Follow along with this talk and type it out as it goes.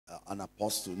an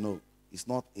apostle. No, it's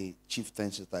not a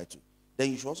chieftaincy title.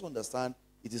 Then you should also understand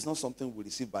it is not something we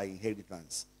receive by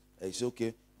inheritance. You say,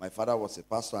 okay, my father was a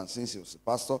pastor, and since he was a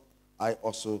pastor, I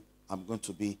also am going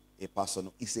to be a pastor.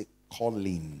 No, it's a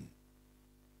calling.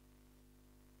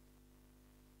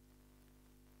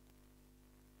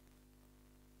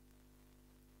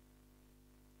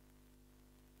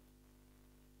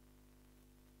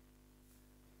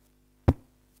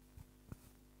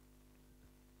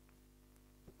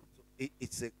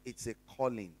 It's a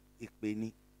calling,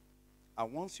 ikbeni.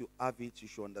 And once you have it, you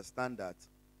should understand that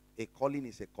a calling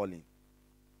is a calling.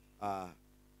 A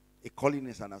calling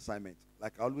is an assignment.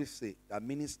 Like I always say, that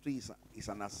ministry is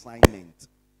an assignment.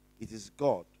 It is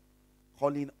God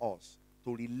calling us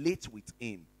to relate with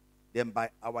Him. Then by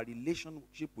our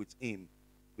relationship with Him,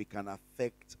 we can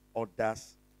affect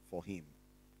others for Him.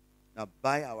 Now,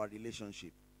 by our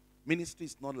relationship, ministry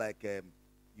is not like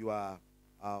you are.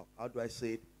 How do I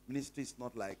say it? Ministry is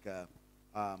not like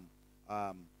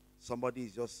somebody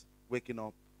is just waking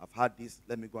up. I've had this.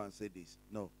 Let me go and say this.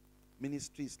 No,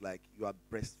 ministry is like you are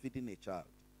breastfeeding a child.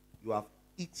 You have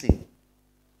eaten,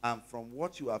 and from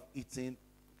what you have eaten,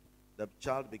 the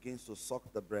child begins to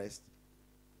suck the breast,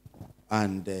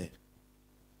 and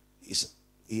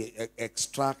he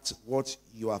extracts what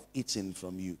you have eaten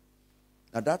from you.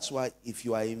 Now that's why if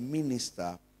you are a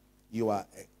minister, you are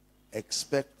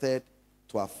expected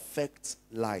to affect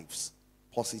lives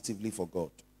positively for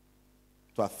God.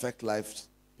 To affect lives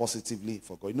positively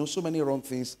for God. You know, so many wrong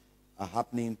things are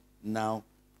happening now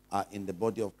in the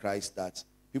body of Christ that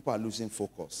people are losing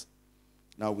focus.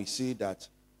 Now we see that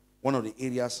one of the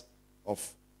areas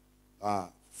of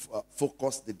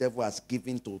focus the devil has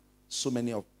given to so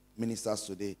many of ministers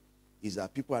today is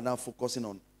that people are now focusing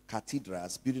on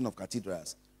cathedrals, building of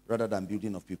cathedrals, rather than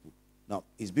building of people. Now,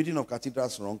 is building of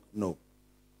cathedrals wrong? No.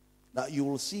 Now, you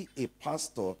will see a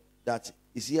pastor that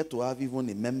is here to have even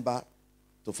a member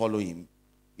to follow him.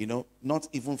 You know, not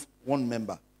even one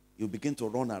member. You begin to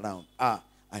run around. I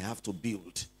have to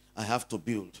build. I have to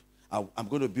build. I'm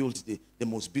going to build the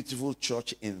most beautiful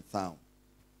church in town.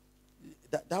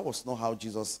 That was not how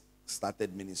Jesus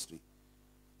started ministry.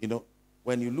 You know,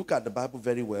 when you look at the Bible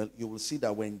very well, you will see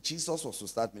that when Jesus was to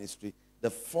start ministry, the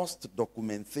first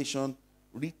documentation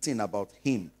written about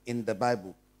him in the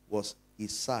Bible was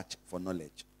his search for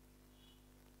knowledge.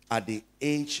 At the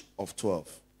age of 12,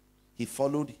 he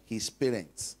followed his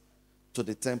parents to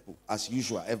the temple as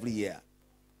usual every year.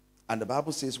 And the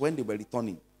Bible says when they were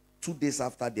returning, 2 days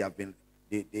after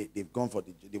they've gone for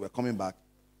they were coming back,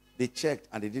 they checked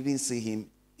and they didn't see him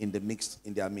in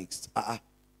their midst.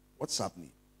 What's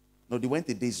happening? No, they went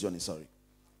a day's journey, sorry.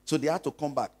 So they had to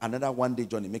come back another 1 day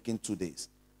journey, making 2 days.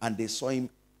 And they saw him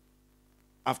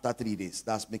after 3 days.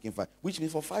 That's making 5. Which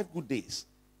means for 5 good days,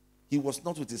 he was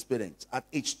not with his parents at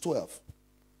age 12.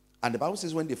 And the Bible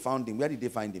says when they found him, where did they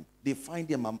find him? They find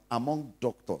him among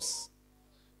doctors,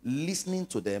 listening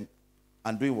to them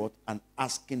and doing what? And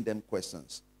asking them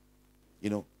questions. You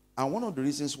know, and one of the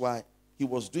reasons why he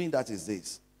was doing that is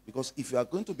this. Because if you are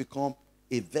going to become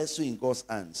a vessel in God's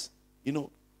hands, you know,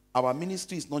 our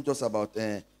ministry is not just about,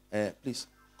 please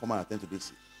come and attend to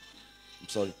this. I'm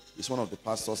sorry. It's one of the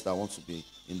pastors that wants to be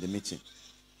in the meeting.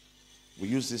 We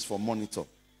use this for monitor.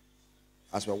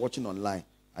 As we're watching online,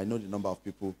 I know the number of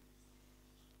people.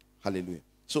 Hallelujah.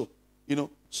 So, you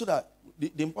know, so that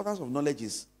the importance of knowledge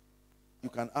is you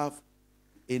can have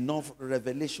enough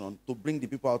revelation to bring the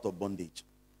people out of bondage.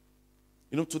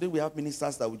 You know, today we have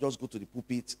ministers that will just go to the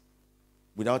pulpit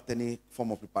without any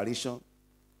form of preparation.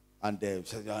 And they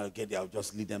say, I'll get there, I'll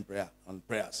just lead them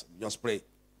prayers. Just pray.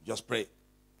 Just pray.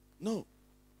 No.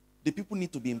 The people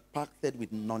need to be impacted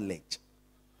with knowledge.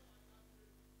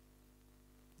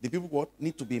 The people what?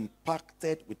 Need to be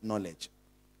impacted with knowledge.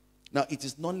 Now, it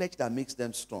is knowledge that makes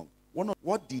them strong.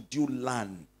 What did you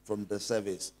learn from the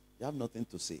service? You have nothing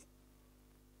to say.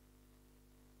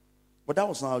 But that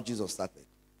was not how Jesus started.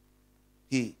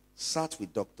 He sat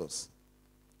with doctors,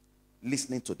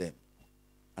 listening to them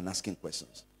and asking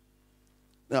questions.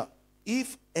 Now,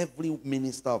 if every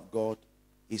minister of God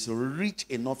is rich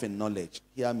enough in knowledge,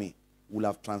 hear me, will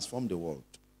have transformed the world.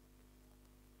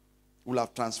 Will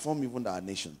have transformed even our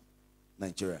nation,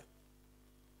 Nigeria.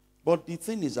 But the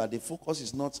thing is that the focus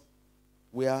is not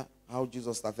how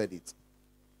Jesus started it.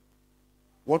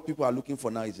 What people are looking for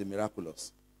now is the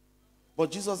miraculous.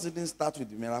 But Jesus didn't start with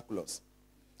the miraculous.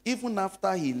 Even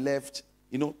after he left,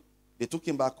 you know, they took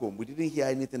him back home. We didn't hear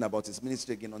anything about his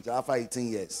ministry again until after 18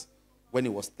 years, when he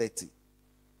was 30.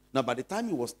 Now, by the time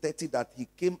he was 30, that he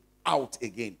came out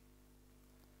again.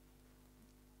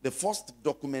 The first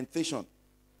documentation,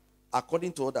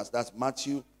 according to others, that's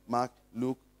Matthew, Mark,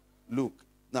 Luke.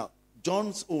 Now,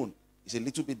 John's own is a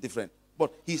little bit different.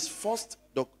 But his first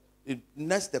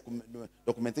next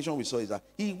documentation we saw is that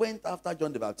he went after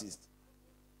John the Baptist.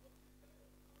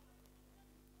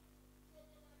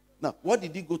 Now, what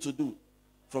did he go to do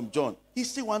from John? He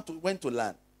still went to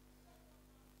learn.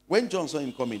 When John saw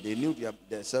him coming, they knew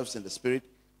themselves in the spirit.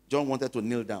 John wanted to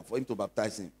kneel down for him to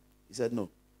baptize him. He said, no,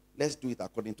 let's do it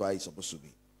according to how it's supposed to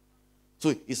be.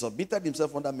 So he submitted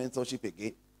himself under mentorship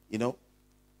again. You know,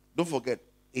 don't forget,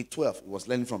 age 12, he was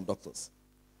learning from doctors.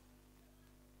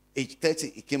 Age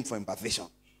 30, he came for impartation.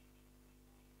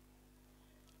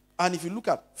 And if you look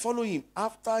at, follow him,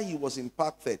 after he was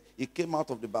impacted, he came out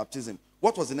of the baptism.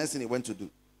 What was the next thing he went to do?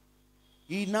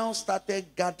 He now started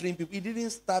gathering people. He didn't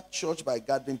start church by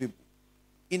gathering people.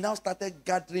 He now started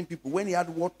gathering people when he had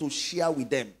what to share with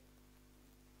them.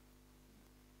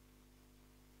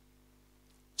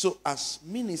 So as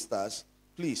ministers,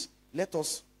 please, let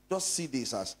us just see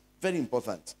this as very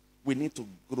important. We need to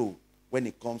grow when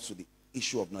it comes to the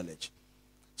issue of knowledge,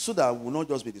 so that we will not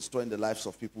just be destroying the lives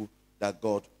of people that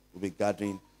God will be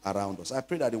gathering around us. I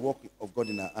pray that the work of God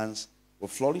in our hands will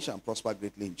flourish and prosper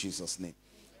greatly in Jesus' name.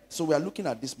 So we are looking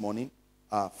at this morning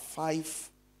 5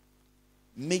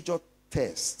 major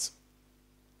tests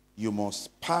you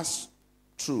must pass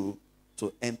through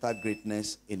to enter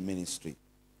greatness in ministry.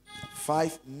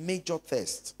 5 major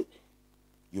tests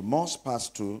you must pass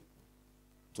through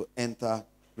to enter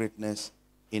greatness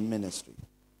in ministry.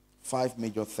 5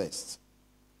 major tests.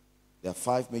 There are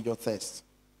 5 major tests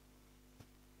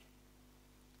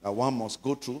that one must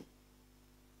go through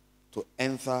to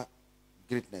enter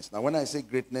greatness. Now, when I say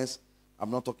greatness,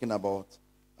 I'm not talking about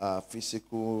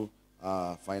physical,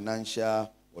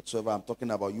 financial, whatsoever. I'm talking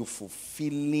about you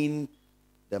fulfilling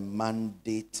the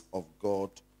mandate of God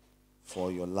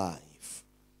for your life.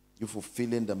 You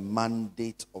fulfilling the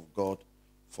mandate of God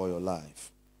for your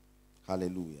life.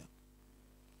 Hallelujah.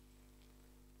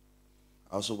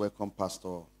 I also welcome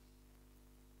Pastor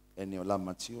Eniola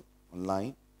Matthew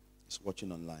online. He's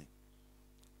watching online.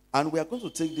 And we are going to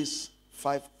take these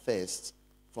 5 tests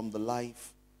from the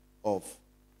life of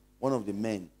one of the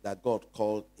men that God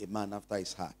called a man after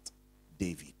his heart,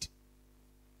 David.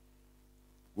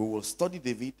 We will study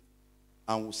David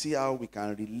and we'll see how we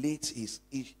can relate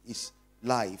his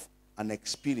life and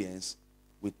experience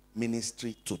with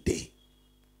ministry today.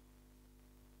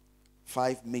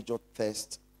 5 major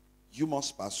tests you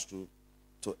must pass through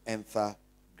to enter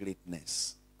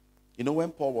greatness. You know,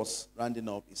 when Paul was rounding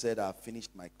up, he said, I have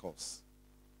finished my course.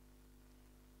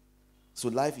 So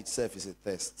life itself is a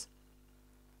test.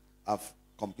 I've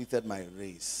completed my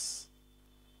race.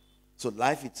 So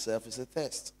life itself is a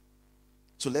test.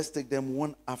 So let's take them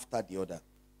one after the other.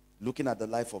 Looking at the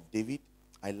life of David,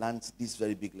 I learned this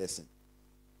very big lesson.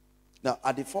 Now,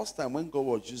 at the first time when God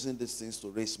was using these things to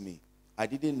raise me, I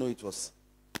didn't know it was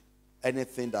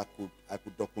anything that I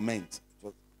could document. It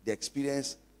was the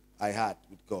experience I had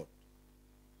with God.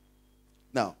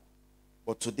 Now,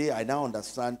 but today I now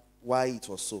understand why it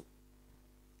was so.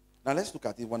 Now let's look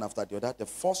at it one after the other. The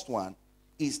first one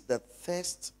is the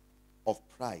thirst of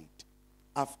pride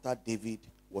after David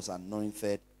was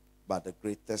anointed by the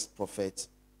greatest prophet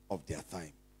of their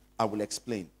time. I will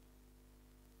explain.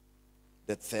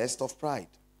 The thirst of pride.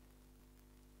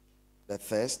 The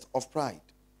thirst of pride.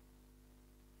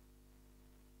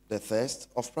 The thirst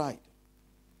of pride.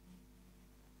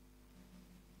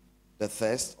 The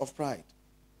thirst of pride.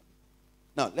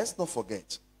 Now, let's not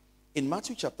forget, in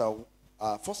Matthew chapter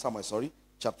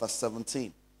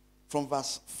 17, from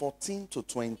verse 14 to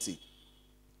 20,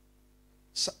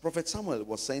 Prophet Samuel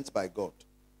was sent by God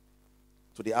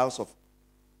to the house of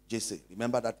Jesse.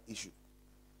 Remember that issue?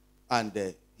 And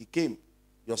he came,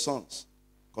 your sons,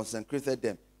 consecrated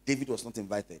them. David was not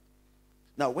invited.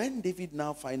 Now, when David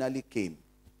now finally came,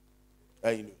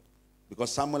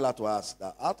 because Samuel had to ask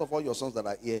that out of all your sons that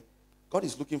are here, God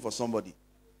is looking for somebody,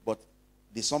 but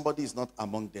the somebody is not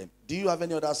among them. Do you have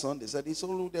any other son? They said, it's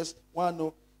only there's one.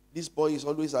 No, this boy is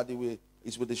always at the way.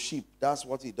 He's with the sheep. That's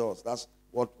what he does. That's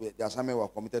what the assignment was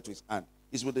committed to his hand.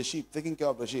 He's with the sheep, taking care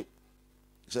of the sheep.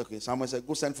 He said, okay. Samuel said,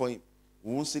 go send for him.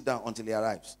 We won't sit down until he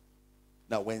arrives.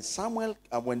 Now,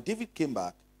 when David came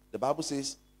back, the Bible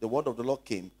says the word of the Lord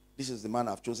came. This is the man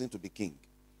I've chosen to be king.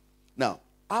 Now,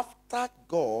 after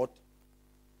God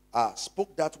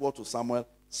spoke that word to Samuel,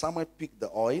 Samuel picked the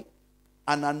oil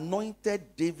and anointed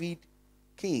David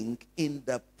king in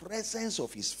the presence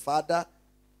of his father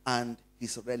and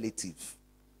his relative.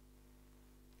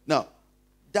 Now,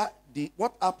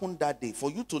 what happened that day,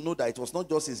 for you to know that it was not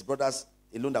just his brothers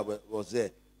alone that was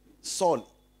there, Saul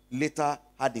later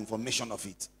had information of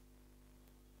it.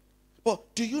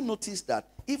 But do you notice that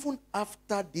even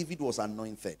after David was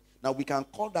anointed, now we can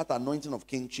call that anointing of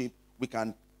kingship, we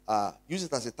can use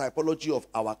it as a typology of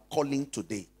our calling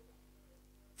today.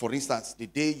 For instance, the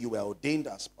day you were ordained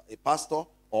as a pastor,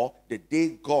 or the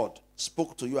day God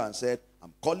spoke to you and said,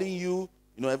 I'm calling you.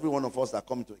 You know, every one of us that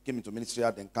came into ministry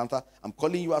at the encounter, I'm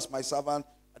calling you as my servant.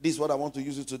 This is what I want to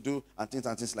use you to do, and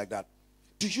things like that.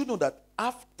 Do you know that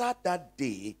after that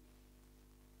day,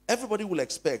 everybody will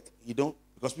expect,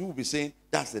 because people will be saying,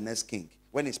 that's the next king.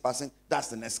 When he's passing, that's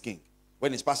the next king.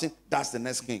 When he's passing, that's the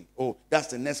next king. Oh, that's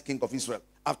the next king of Israel.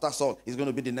 After Saul, he's going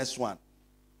to be the next one.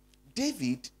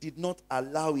 David did not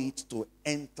allow it to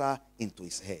enter into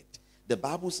his head. The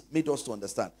Bible made us to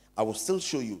understand. I will still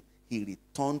show you. He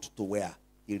returned to where?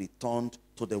 He returned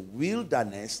to the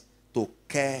wilderness to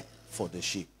care for the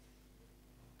sheep.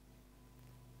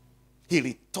 He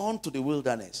returned to the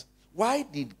wilderness. Why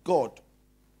did God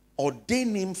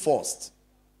ordain him first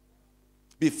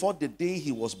before the day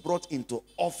he was brought into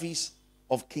office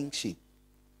of kingship?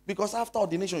 Because after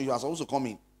ordination, you are supposed to come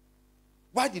in.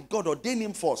 Why did God ordain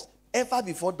him first? Ever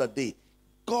before the day,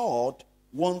 God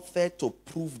wanted to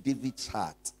prove David's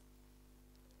heart.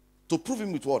 To prove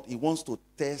him with what? He wants to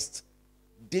test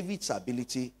David's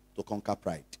ability to conquer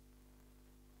pride.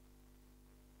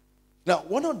 Now,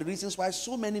 one of the reasons why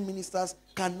so many ministers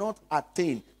cannot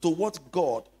attain to what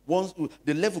God wants,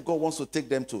 the level God wants to take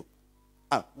them to,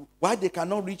 why they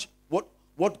cannot reach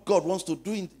what God wants to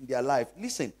do in their life.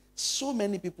 Listen, so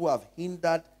many people have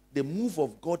hindered the move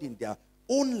of God in their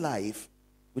own life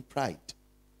with pride.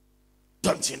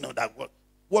 Don't you know that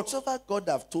whatsoever God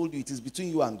have told you, it is between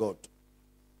you and God.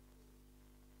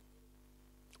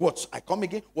 I come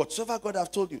again, whatsoever God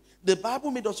have told you. The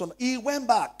Bible made us on. He went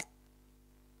back.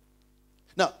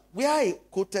 Now, where I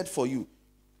quoted for you,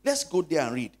 let's go there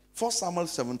and read 1 Samuel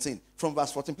 17 from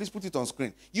verse 14. Please put it on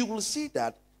screen. You will see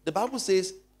that the Bible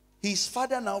says his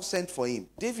father now sent for him.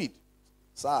 David,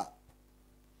 sir,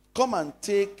 come and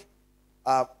take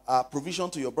provision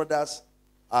to your brothers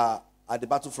at the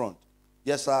battlefront.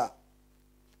 Yes, sir.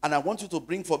 And I want you to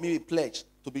bring for me a pledge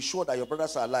to be sure that your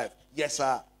brothers are alive. Yes,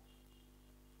 sir.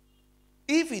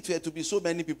 If it were to be so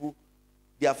many people,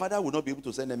 their father would not be able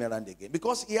to send them around again,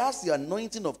 because he has the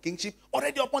anointing of kingship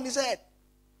already upon his head.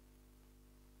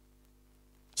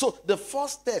 So the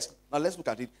first test, now let's look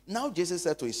at it. Now Jesse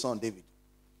said to his son David,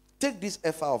 take this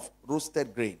ephah of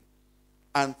roasted grain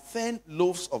and 10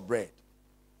 loaves of bread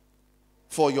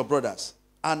for your brothers,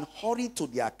 and hurry to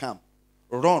their camp.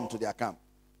 Run to their camp.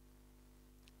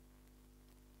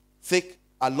 Take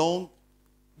along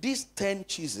these 10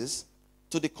 cheeses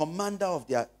to the commander of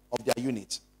their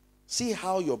unit. See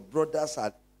how your brothers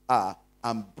are,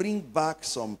 and bring back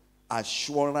some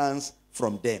assurance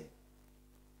from them.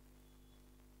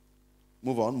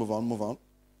 Move on.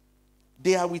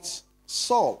 They are with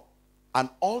Saul and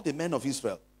all the men of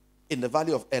Israel in the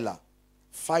valley of Elah,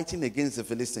 fighting against the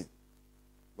Philistine.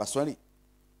 Verse 20.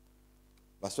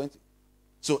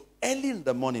 So early in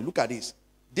the morning, look at this.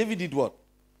 David did what?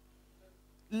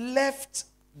 Left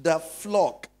the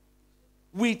flock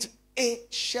with a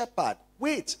shepherd.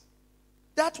 Wait.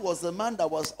 That was the man that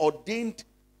was ordained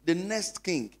the next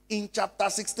king in chapter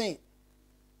 16.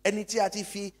 That's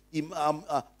the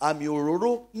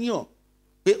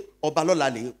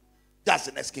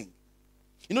next king.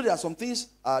 You know, there are some things,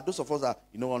 those of us that,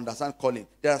 understand calling.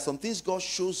 There are some things God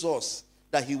shows us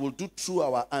that he will do through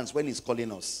our hands when he's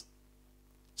calling us.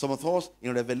 Some of us,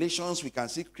 in Revelations, we can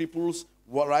see cripples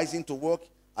rising to work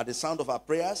at the sound of our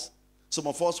prayers. Some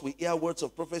of us, we hear words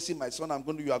of prophecy. My son,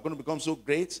 you are going to become so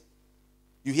great.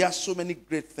 You hear so many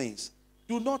great things.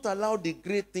 Do not allow the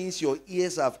great things your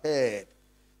ears have heard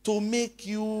to make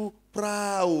you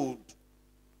proud.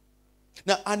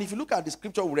 Now, and if you look at the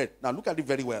scripture we read, now look at it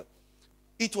very well.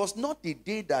 It was not the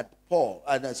day that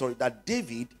that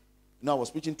David, I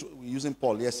was using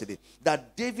Paul yesterday,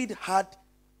 that David had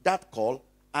that call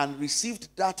and received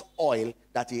that oil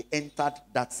that he entered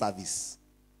that service.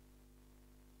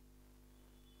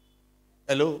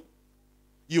 Hello?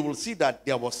 You will see that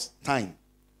there was time.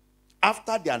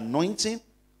 After the anointing,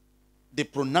 the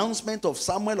pronouncement of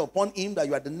Samuel upon him that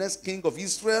you are the next king of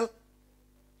Israel,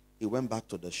 he went back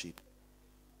to the sheep.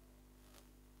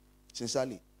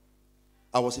 Sincerely.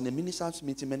 I was in a minister's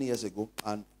meeting many years ago,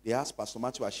 and they asked Pastor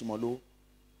Matthew Ashimolo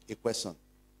a question.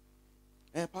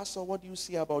 Hey, Pastor, what do you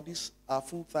see about this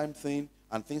full-time thing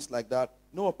and things like that?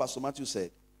 You know what Pastor Matthew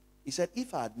said? He said,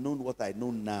 if I had known what I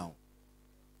know now,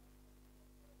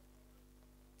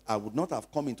 I would not have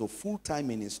come into full-time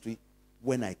ministry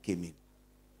when I came in.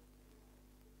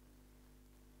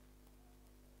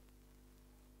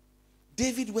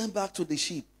 David went back to the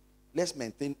sheep. Let's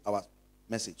maintain our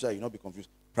message so that you not be confused.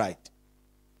 Pride.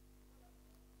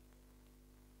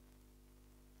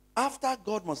 After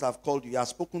God must have called you, he has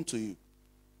spoken to you.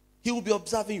 He will be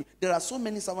observing you. There are so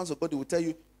many servants of God who will tell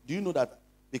you, do you know that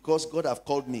because God have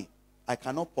called me, I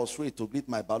cannot persuade to greet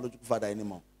my biological father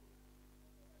anymore.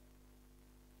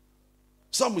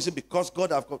 Some will say, because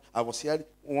God have called. I was hearing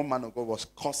one man of God was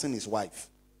cursing his wife.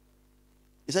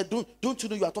 He said, don't you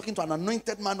know you are talking to an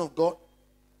anointed man of God?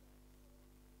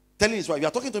 Telling his wife, you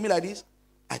are talking to me like this?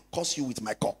 I curse you with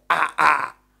my cock.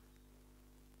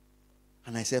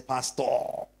 And I said, Pastor.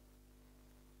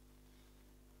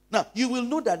 Now, you will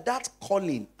know that that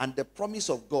calling and the promise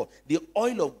of God, the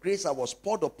oil of grace that was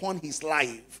poured upon his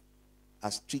life,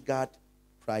 has triggered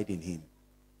pride in him.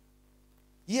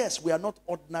 Yes, we are not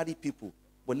ordinary people,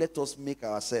 but let us make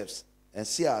ourselves and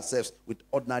see ourselves with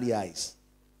ordinary eyes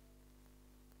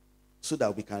so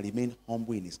that we can remain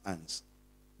humble in his hands.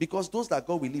 Because those that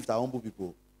God will lift are humble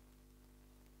people.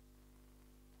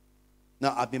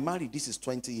 Now, I've been married, this is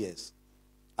 20 years.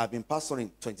 I've been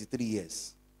pastoring 23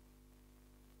 years.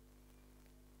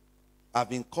 I've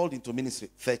been called into ministry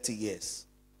 30 years.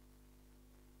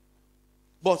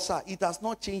 But, sir, it has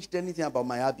not changed anything about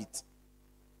my habit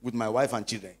with my wife and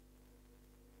children.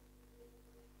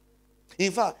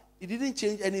 In fact, it didn't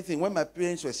change anything when my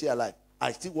parents were still alive.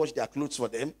 I still wash their clothes for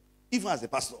them, even as a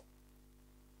pastor.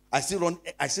 I still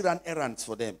run errands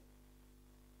for them.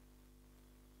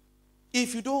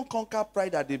 If you don't conquer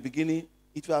pride at the beginning,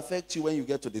 it will affect you when you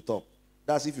get to the top.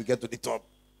 That's if you get to the top.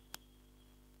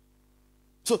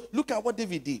 So look at what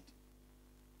David did.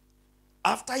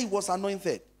 After he was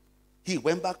anointed, he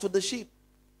went back to the sheep.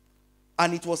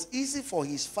 And it was easy for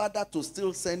his father to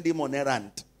still send him on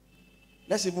errand.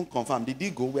 Let's even confirm. Did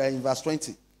he go? We are in verse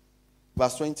 20.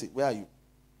 Verse 20. Where are you?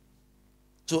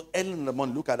 So early in the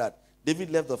morning, look at that.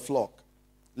 David left the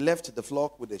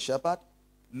flock with the shepherd,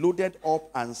 loaded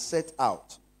up and set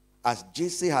out, as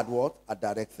Jesse had what? Had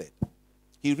directed.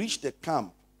 He reached the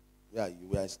camp. Yeah, you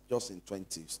were just in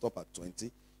 20. Stop at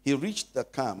 20. He reached the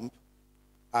camp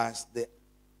as the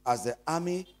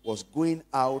army was going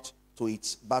out to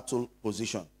its battle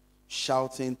position,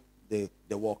 shouting the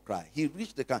war cry. He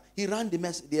reached the camp. He ran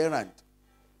the errand.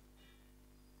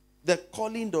 The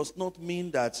calling does not mean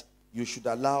that you should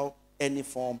allow any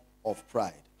form of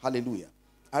pride. Hallelujah.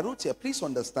 I wrote here, please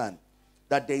understand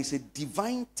that there is a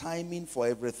divine timing for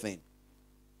everything.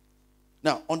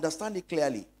 Now, understand it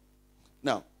clearly.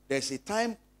 Now, there's a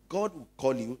time God will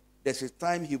call you. There's a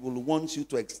time he will want you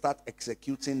to start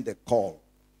executing the call.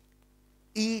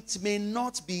 It may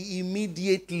not be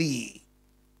immediately.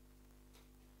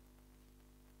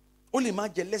 Only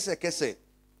imagine,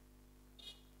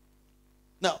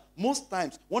 now, most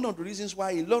times, one of the reasons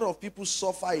why a lot of people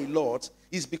suffer a lot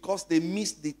is because they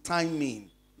miss the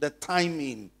timing. The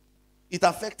timing. It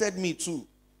affected me too.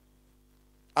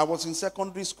 I was in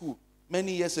secondary school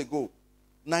many years ago.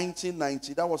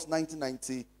 1990. That was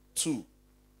 1992.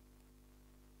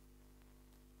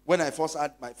 When I first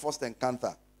had my first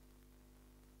encounter.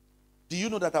 Do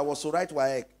you know that I was to write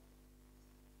WAEC?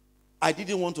 I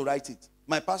didn't want to write it.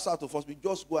 My pastor had to force me,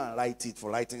 just go and write it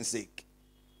for writing's sake.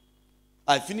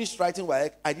 I finished writing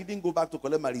WAEC. I didn't go back to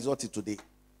collect my result today.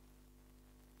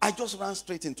 I just ran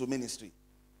straight into ministry.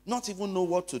 Not even know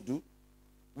what to do,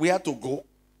 where to go.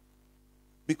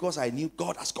 Because I knew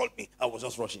God has called me. I was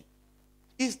just rushing.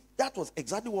 That was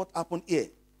exactly what happened here.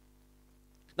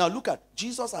 Now look at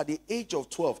Jesus at the age of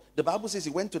 12. The Bible says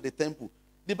he went to the temple.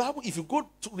 The Bible, if you go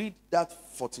to read that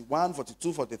 41,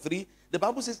 42, 43, the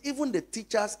Bible says even the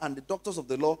teachers and the doctors of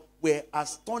the law were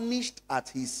astonished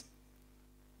at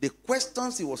the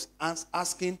questions he was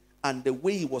asking and the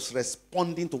way he was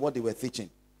responding to what they were teaching.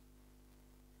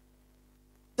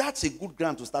 That's a good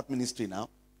ground to start ministry now,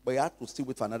 but you have to still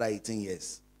wait for another 18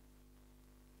 years.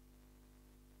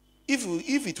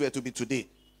 If it were to be today,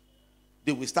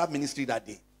 they will start ministry that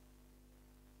day.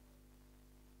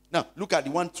 Now, look at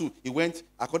the one too. He went,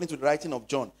 according to the writing of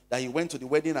John, that he went to the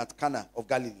wedding at Cana of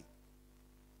Galilee.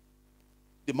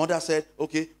 The mother said,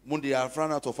 okay, Monday I've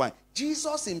run out of wine.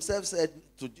 Jesus himself said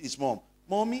to his mom,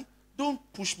 Mommy, don't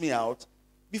push me out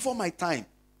before my time.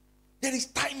 There is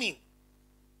timing.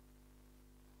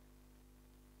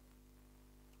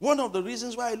 One of the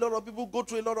reasons why a lot of people go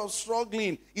through a lot of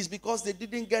struggling is because they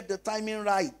didn't get the timing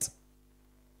right.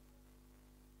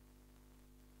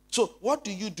 So what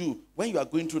do you do when you are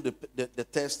going through the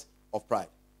test of pride?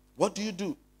 What do you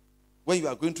do when you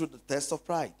are going through the test of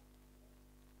pride?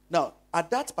 Now, at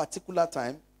that particular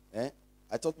time,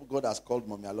 I thought God has called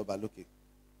Mommy Aloba. Look.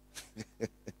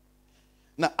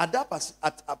 Now,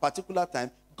 at a particular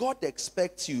time, God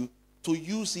expects you to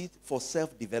use it for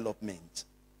self-development.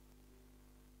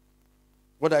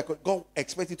 God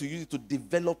expects you to use it to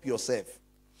develop yourself.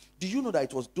 Do you know that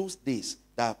it was those days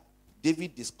that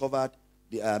David developed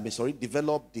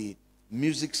the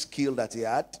music skill that he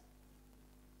had?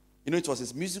 You know, it was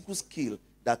his musical skill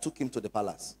that took him to the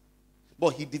palace.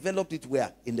 But he developed it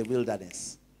where? In the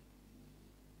wilderness.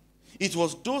 It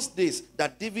was those days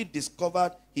that David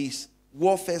discovered his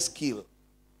warfare skill.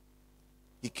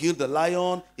 He killed the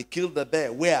lion, he killed the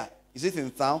bear. Where? Is it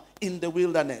in town? In the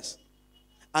wilderness.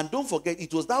 And don't forget,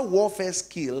 it was that warfare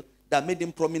skill that made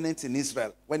him prominent in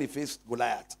Israel when he faced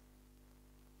Goliath.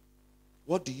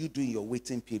 What do you do in your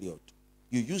waiting period?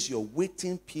 You use your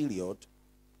waiting period,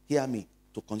 hear me,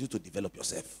 to continue to develop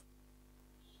yourself.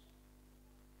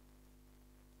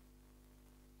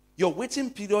 Your waiting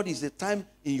period is the time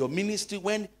in your ministry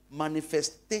when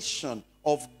manifestation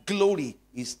of glory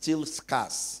is still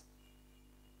scarce.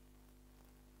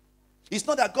 It's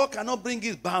not that God cannot bring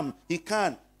it, bam, he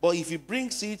can. But if he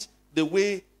brings it the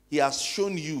way he has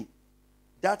shown you,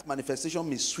 that manifestation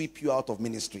may sweep you out of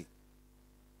ministry.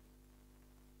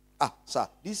 Sir,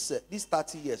 this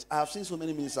 30 years, I have seen so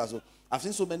many ministers. I've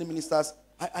seen so many ministers.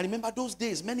 I remember those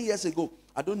days, many years ago.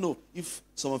 I don't know if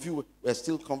some of you were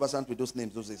still conversant with those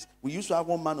names those days. We used to have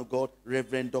one man of God,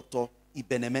 Reverend Dr.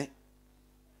 Ibeneme,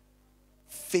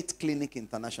 Faith Clinic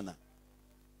International.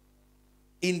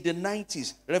 In the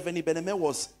 90s, Reverend Ibeneme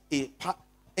was a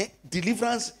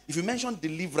deliverance. If you mention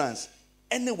deliverance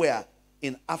anywhere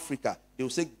in Africa, they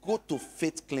will say, go to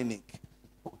Faith Clinic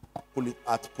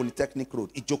at Polytechnic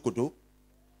Road, Ijokodo.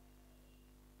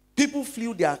 People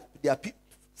flew their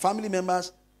family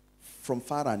members from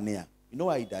far and near. You know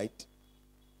why he died?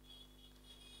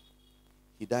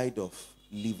 He died of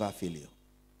liver failure.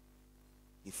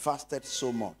 He fasted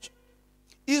so much.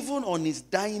 Even on his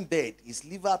dying bed, his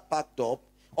liver packed up.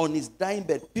 On his dying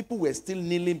bed, people were still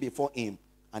kneeling before him,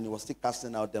 and he was still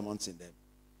casting out demons in them.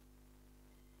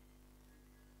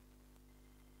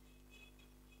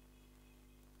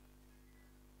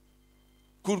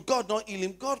 Could God not heal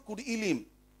him? God could heal him.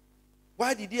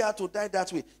 Why did he have to die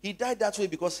that way? He died that way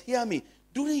because, hear me,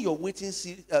 during your waiting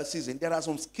season, there are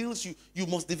some skills you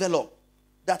must develop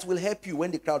that will help you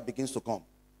when the crowd begins to come.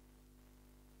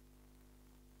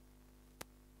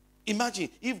 Imagine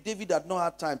if David had not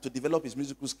had time to develop his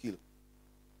musical skill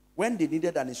when they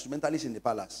needed an instrumentalist in the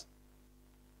palace.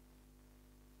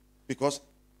 Because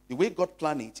the way God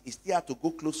planned it is he had to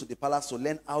go close to the palace to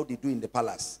learn how they do in the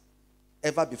palace,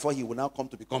 ever before he will now come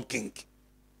to become king.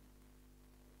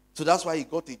 So that's why he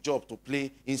got a job to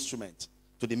play instrument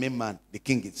to the main man, the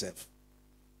king itself.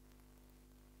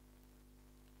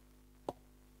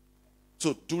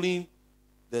 So during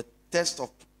the test of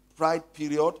pride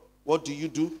period, what do?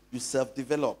 You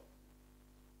self-develop.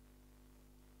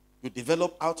 You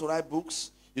develop how to write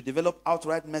books. You develop how to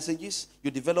write messages.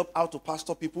 You develop how to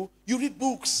pastor people. You read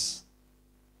books.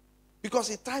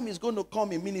 Because a time is going to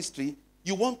come in ministry,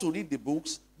 you want to read the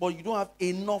books, but you don't have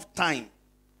enough time.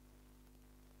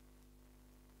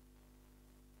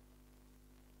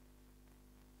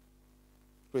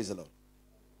 Praise the Lord.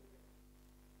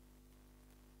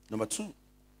 Number two.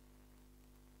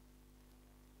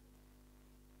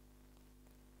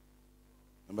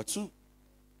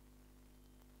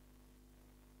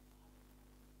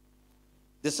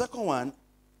 The second one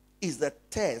is the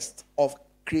test of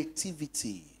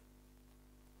creativity.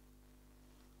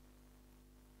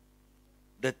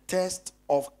 The test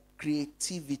of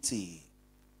creativity.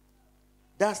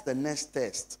 That's the next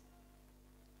test.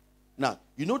 Now,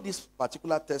 you know this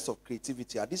particular test of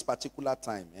creativity, at this particular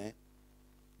time,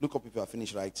 look up if you are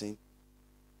finished writing.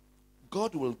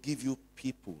 God will give you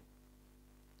people,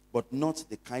 but not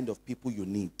the kind of people you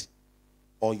need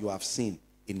or you have seen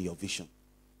in your vision.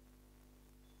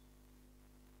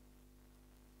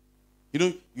 You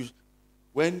know,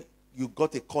 when you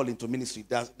got a call into ministry,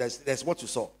 that's what you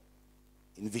saw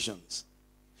in visions.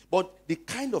 But the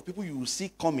kind of people you will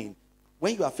see coming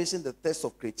when you are facing the test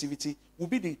of creativity will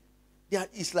be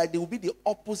it's like they will be the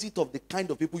opposite of the kind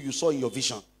of people you saw in your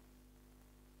vision.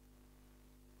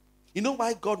 You know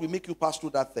why God will make you pass through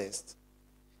that test?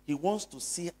 He wants to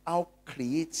see how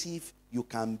creative you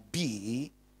can be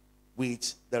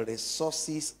with the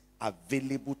resources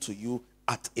available to you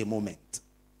at a moment.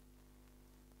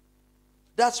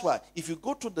 That's why if you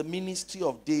go to the ministry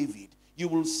of David, you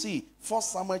will see 1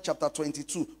 Samuel chapter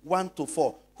 22,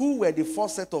 1-4. Who were the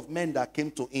first set of men that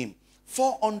came to him?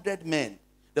 400 men.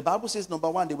 The Bible says, number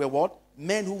one, they were what?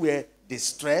 Men who were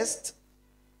distressed.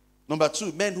 Number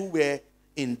two, men who were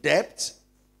in debt.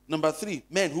 Number three,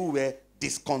 men who were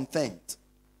discontent.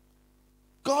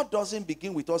 God doesn't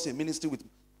begin with us in ministry with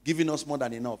giving us more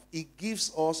than enough. He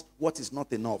gives us what is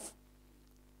not enough.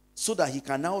 so that he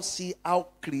can now see how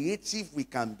creative we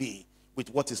can be with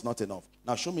what is not enough.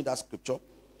 Now show me that scripture.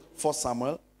 1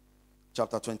 Samuel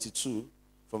chapter 22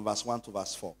 from verse 1 to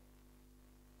verse 4.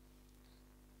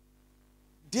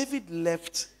 David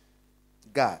left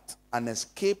Gath and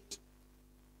escaped.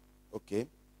 Okay.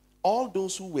 All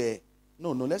those who were,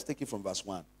 let's take it from verse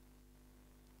 1.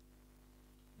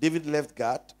 David left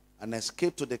Gath and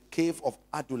escaped to the cave of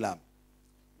Adullam,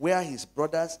 where his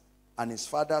brothers and his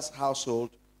father's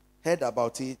household heard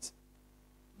about it.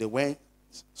 They went.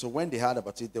 So when they heard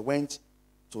about it, they went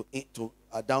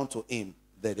down to him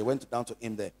there. They went down to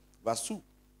him there. Verse 2.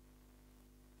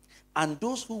 And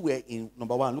those who were in,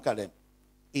 number 1, look at them,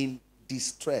 in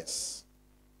distress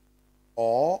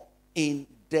or in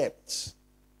debt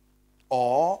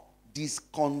or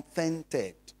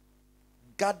discontented,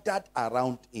 gathered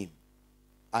around him,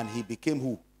 and he became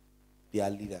who? Their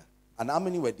leader. And how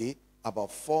many were they?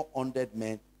 About 400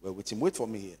 men were with him. Wait for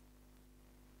me here.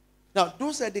 Now,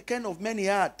 those are the kind of men he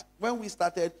had. When we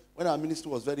started, when our ministry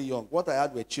was very young, what I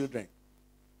had were children.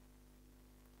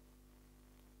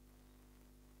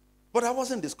 But I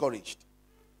wasn't discouraged.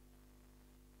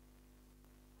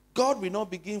 God will not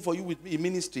begin for you with a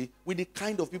ministry with the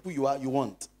kind of people you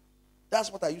want.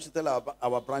 That's what I used to tell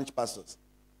our branch pastors.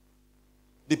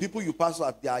 The people you pastor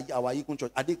at our Icon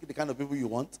church, are they the kind of people you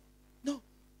want? No.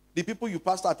 The people you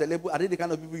pastor at Elebu, are they the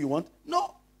kind of people you want?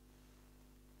 No.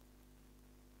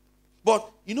 But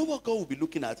you know what God will be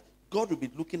looking at? God will be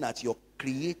looking at your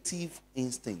creative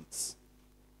instincts.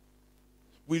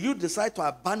 Will you decide to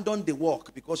abandon the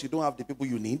work because you don't have the people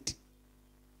you need?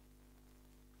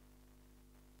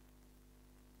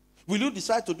 Will you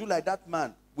decide to do like that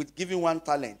man with giving 1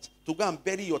 talent, to go and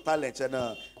bury your talent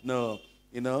and no,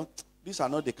 these are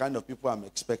not the kind of people I'm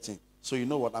expecting. So you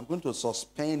know what? I'm going to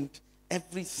suspend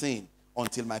everything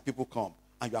until my people come.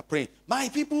 And you are praying, my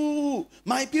people,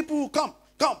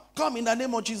 come in the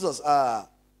name of Jesus. God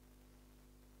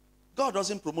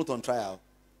doesn't promote on trial.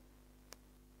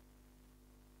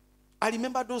 I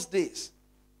remember those days.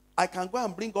 I can go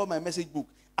and bring all my message book.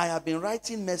 I have been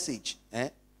writing message,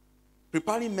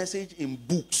 preparing message in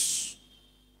books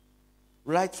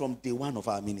right from day 1 of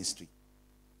our ministry.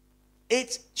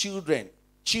 8 children.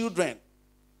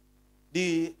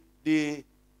 The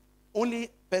only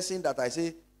person that I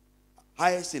say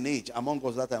highest in age among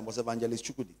us that time was Evangelist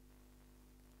Chukudi.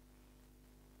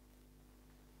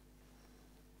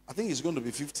 I think he's going to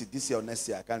be 50 this year or next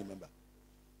year. I can't remember.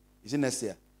 Is it next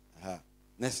year?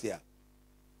 Next year.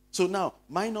 So now,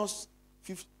 minus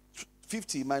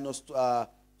 50 minus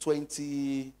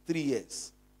 23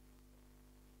 years.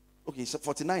 Okay, so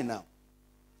 49 now.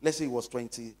 Let's say he was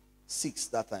 26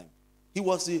 that time. He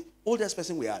was the oldest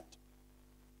person we had.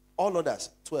 All others,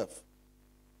 12,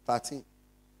 13,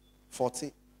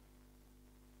 14,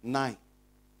 9,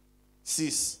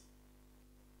 6.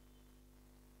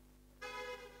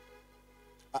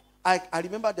 I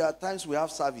remember there are times we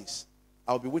have service.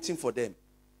 I'll be waiting for them.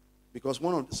 Because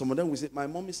some of them will say, my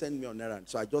mommy sent me on errand,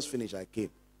 so I just finished, I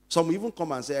came. Some will even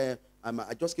come and say,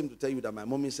 I just came to tell you that my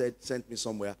mommy sent me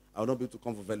somewhere. I will not be able to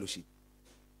come for fellowship.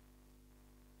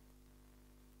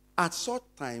 At such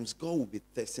times, God will be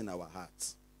testing our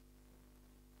hearts.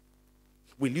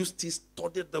 Will you still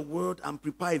study the word and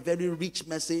prepare a very rich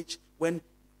message when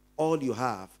all you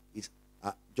have is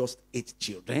just 8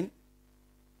 children?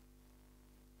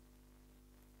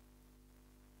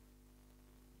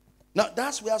 Now,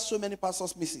 that's where so many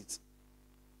pastors miss it.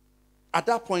 At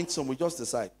that point, some will just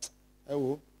decide,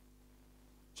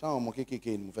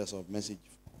 message.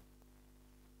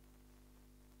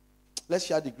 Let's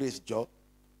share the grace, Joe.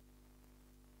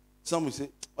 Some will say,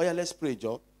 oh yeah, let's pray,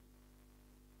 Joe.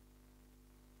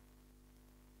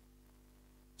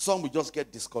 Some will just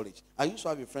get discouraged. I used to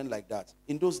have a friend like that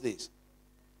in those days.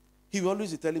 He will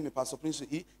always be telling me, Pastor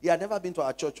Princewill, he had never been to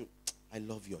our church. I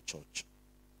love your church.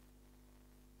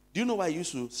 Do you know why I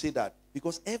used to say that?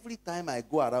 Because every time I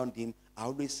go around him, I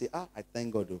always say, I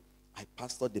thank God. I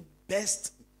pastor the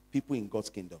best people in God's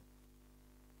kingdom.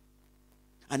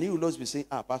 And he will always be saying,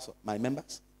 Pastor, my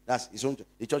members, that's his own church,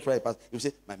 the church where he pastor. He will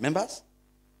say, my members,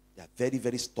 they are very,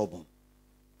 very stubborn.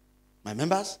 My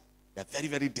members, they are very,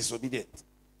 very disobedient.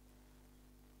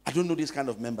 I don't know these kind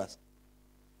of members.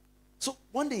 So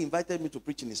one day he invited me to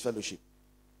preach in his fellowship.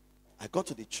 I got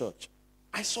to the church.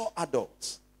 I saw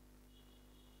adults.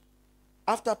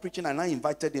 After preaching, and I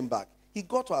invited him back. He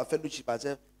got to our fellowship and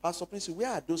said, Pastor Princewill, where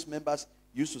are those members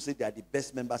you used to say they are the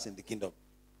best members in the kingdom?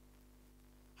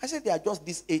 I said, they are just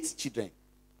these 8 children.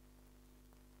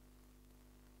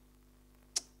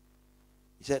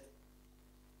 He said,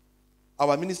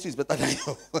 our ministry is better than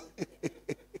yours.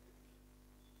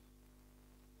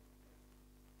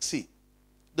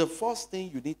 The first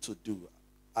thing you need to do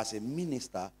as a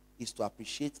minister is to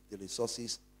appreciate the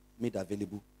resources made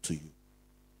available to you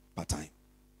per time.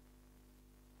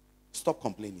 Stop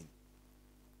complaining.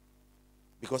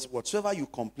 Because whatsoever you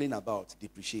complain about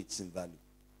depreciates in value.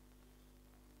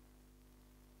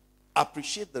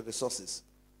 Appreciate the resources.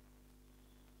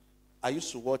 I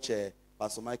used to watch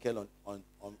Pastor Michael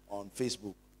on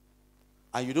Facebook.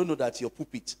 And you don't know that your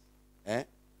pulpit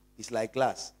is like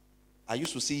glass. I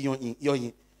used to see you,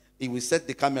 he will set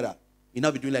the camera. You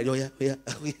now be doing like, oh yeah.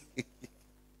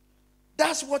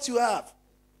 That's what you have.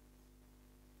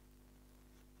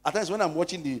 At times when I'm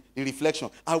watching the reflection,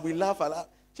 I will laugh a lot.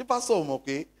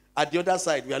 Okay? At the other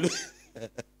side, we are looking.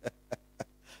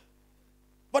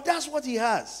 But that's what he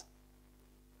has.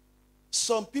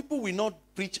 Some people will not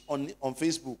preach on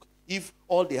Facebook if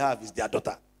all they have is their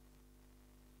daughter.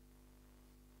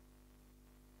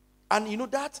 And you know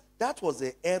that was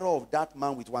the error of that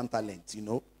man with 1 talent, you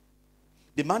know.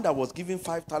 The man that was given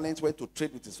 5 talents went to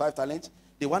trade with his 5 talents.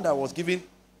 The one that was given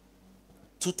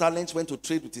 2 talents went to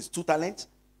trade with his 2 talents.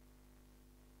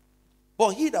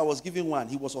 But he that was given 1,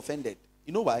 he was offended.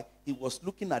 You know why? He was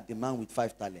looking at the man with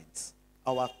 5 talents.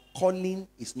 Our calling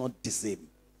is not the same.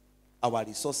 Our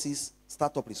resources,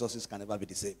 startup resources, can never be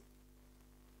the same.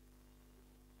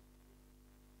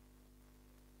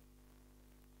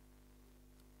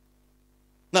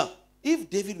 Now, if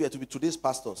David were to be today's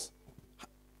pastors,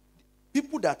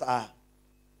 people that are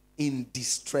in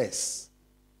distress,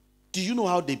 do you know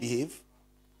how they behave?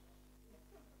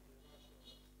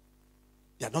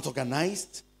 They are not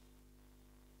organized.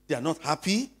 They are not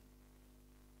happy.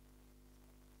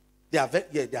 They are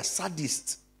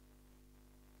sadists.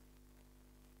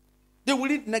 They will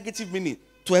read negative meaning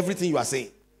to everything you are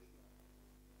saying.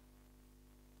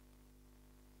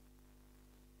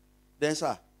 Then,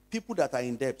 sir, people that are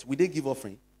in debt, will they give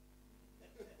offering?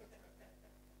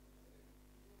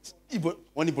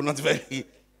 Not very.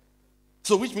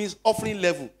 So which means offering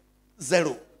level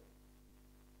 0.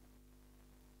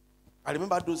 I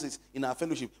remember those days in our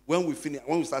fellowship when we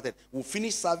started, we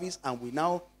finish service and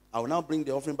I will now bring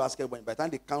the offering basket. By the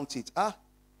time they count it,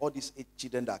 all these 8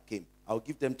 children that came, I'll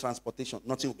give them transportation.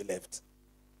 Nothing will be left.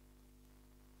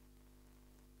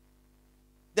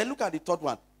 Then look at the third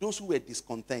one. Those who were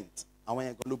discontent. I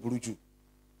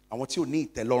want you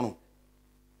need telorun.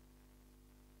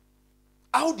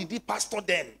 How did he pastor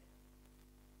them?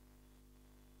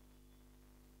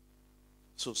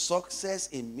 So success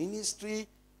in ministry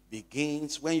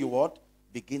begins when you what?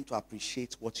 Begin to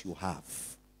appreciate what you have.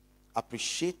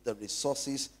 Appreciate the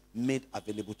resources made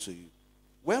available to you.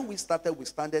 When we started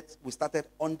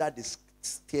under the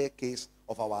staircase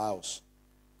of our house.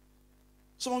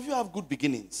 Some of you have good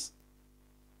beginnings.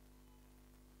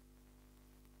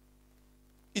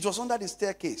 It was under the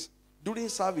staircase. During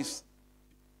service,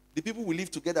 the people we live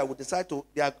together will decide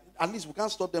at least we can't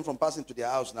stop them from passing to their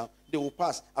house now. They will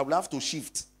pass. I will have to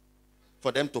shift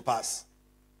for them to pass.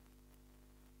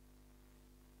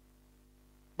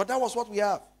 But that was what we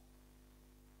have.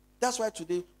 That's why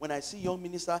today, when I see young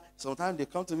ministers, sometimes they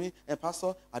come to me, and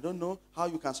Pastor, I don't know how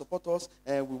you can support us.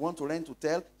 We want to rent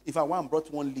hotel. If I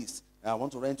brought one list, I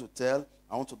want to rent hotel,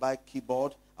 I want to buy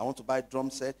keyboard, I want to buy drum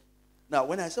set. Now,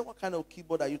 when I say what kind of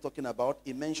keyboard are you talking about,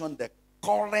 he mentioned the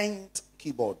current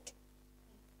keyboard.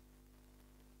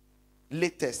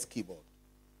 Latest keyboard.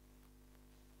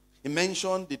 He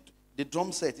mentioned the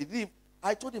drum set.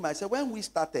 I told him, I said, when we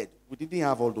started, we didn't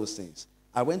have all those things.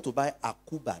 I went to buy a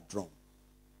Kuba drum.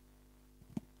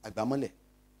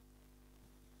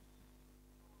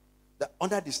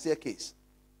 Under the staircase.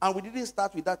 And we didn't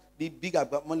start with that, the big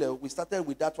agbamole. We started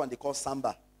with that one they call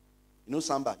samba. You know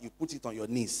samba? You put it on your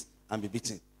knees and be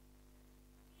beaten.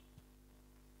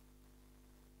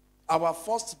 Our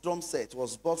first drum set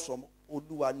was bought from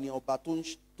Oluwani Obaton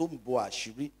Tombo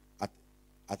Ashiri at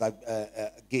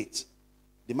a gate.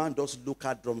 The man does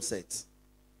local drum sets.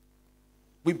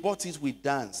 We bought it with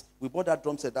dance. We bought that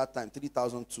drum set that time,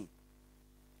 3,002.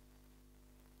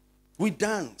 We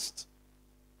danced.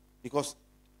 Because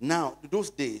now, those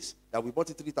days that we bought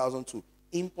it 3,002,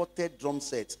 imported drum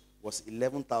set was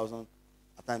 11,000,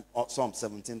 at times some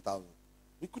 17,000.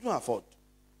 We couldn't afford.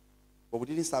 But we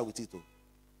didn't start with it though.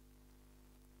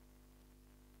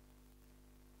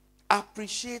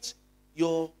 Appreciate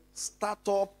your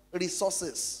startup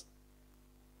resources.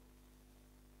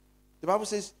 The Bible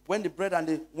says when the bread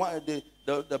and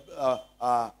the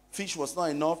fish was not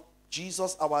enough,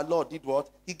 Jesus, our Lord, did what?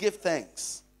 He gave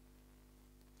thanks.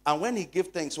 And when he gave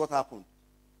thanks, what happened?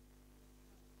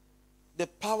 The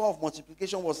power of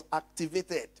multiplication was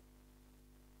activated.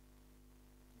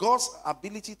 God's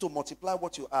ability to multiply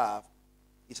what you have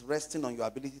is resting on your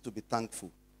ability to be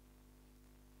thankful.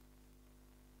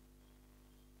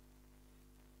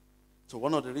 So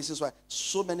one of the reasons why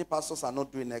so many pastors are not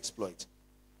doing exploit,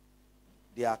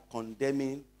 they are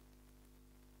condemning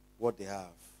what they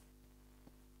have.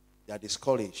 They are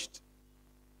discouraged.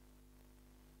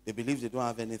 They believe they don't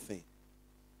have anything.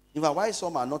 In fact, why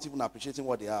some are not even appreciating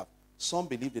what they have? Some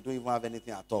believe they don't even have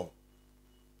anything at all.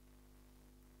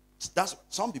 That's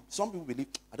some people believe,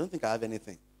 I don't think I have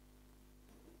anything.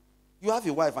 You have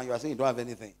a wife and you are saying you don't have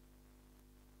anything.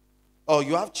 Or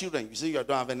you have children, you say you don't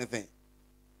have anything.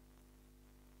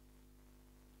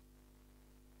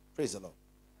 Praise the Lord.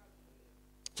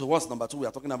 So what's number 2 we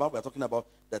are talking about? We are talking about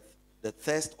the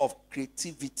thirst of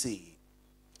creativity.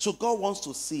 So God wants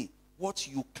to see what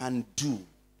you can do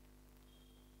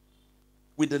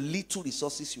with the little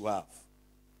resources you have.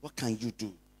 What can you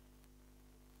do?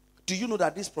 Do you know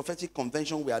that this prophetic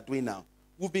convention we are doing now,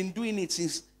 we've been doing it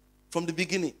since from the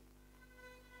beginning.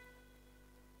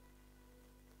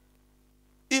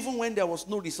 Even when there was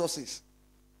no resources.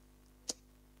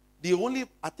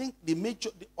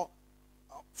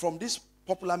 From these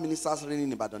popular ministers reigning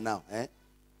in Ibadan now,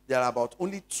 there are about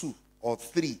only 2 or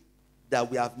 3 that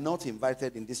we have not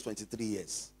invited in these 23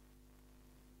 years.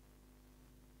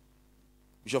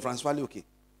 Bishop Princewill, okay.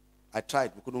 I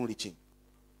tried, we couldn't reach him.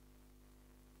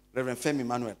 Reverend Femi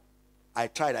Emmanuel, I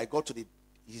tried, I got to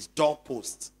his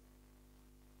doorpost.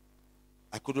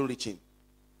 I couldn't reach him.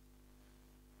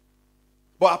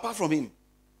 But apart from him,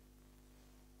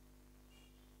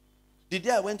 the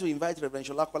day I went to invite Reverend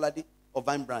Shola Kolade of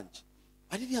Vine Branch,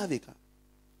 I didn't have a car.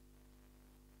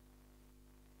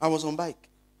 I was on bike.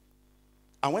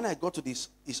 And when I got to his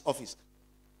office,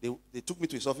 they took me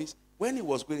to his office. When he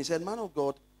was going, he said, man of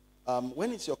God,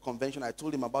 when it's your convention, I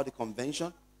told him about the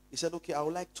convention. He said, okay,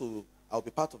 I'll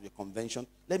be part of your convention.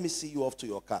 Let me see you off to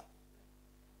your car.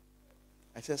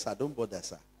 I said, sir, don't bother,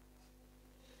 sir.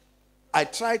 I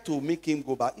tried to make him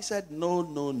go back. He said,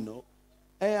 no.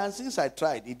 And since I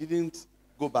tried, he didn't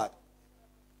go back.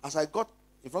 As I got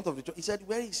in front of the church, he said,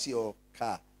 where is your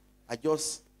car? I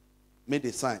just made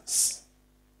a sign.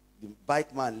 The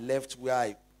bike man left where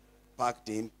I parked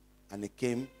him, and he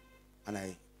came, and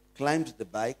I climbed the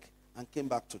bike and came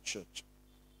back to church.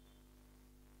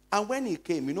 And when he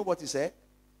came, you know what he said?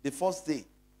 The first day,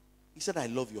 he said, I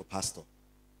love your pastor.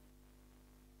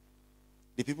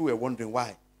 The people were wondering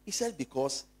why. He said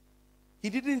because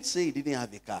he didn't say he didn't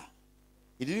have a car.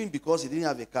 Because he didn't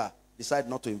have a car, decide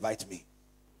not to invite me.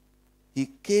 He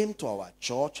came to our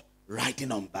church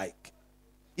riding on bike.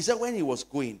 He said when he was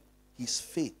going, his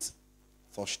faith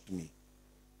touched me.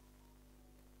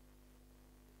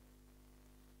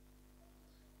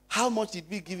 How much did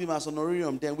we give him as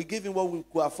honorarium then? We gave him what we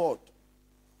could afford.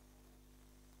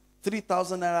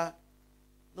 3,000 naira.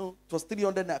 No, it was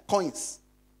 300 naira coins.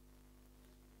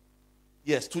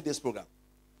 Yes, 2 days program.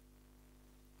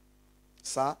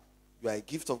 Sir, you are a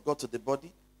gift of God to the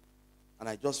body, and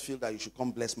I just feel that you should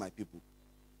come bless my people.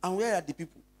 And where are the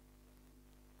people?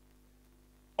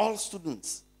 All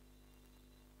students.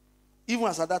 Even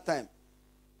as at that time.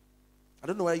 I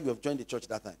don't know why you have joined the church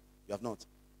that time. You have not.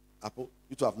 Apple,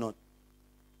 you two have not.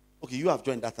 Okay, you have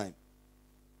joined that time.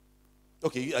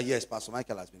 Okay, yes, Pastor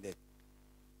Michael has been there.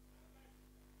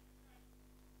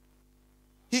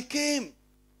 He came.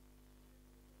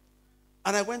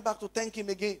 And I went back to thank him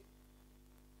again.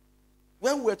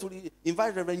 When we were to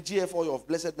invite Reverend G.F. Oil of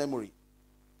blessed memory.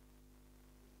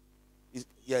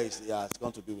 It's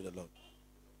going to be with the Lord.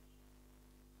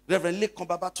 Reverend Lake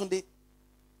Kombabatunde.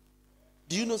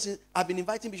 Do you know, I've been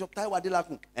inviting Bishop Taiwo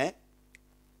Adelakun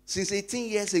since 18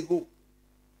 years ago.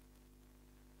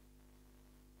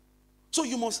 So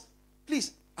you must,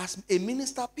 please, as a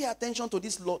minister, pay attention to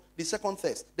this law, the second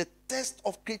test, the test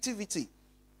of creativity.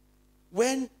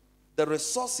 When the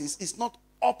resources is not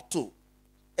up to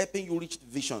helping you reach the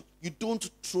vision, you don't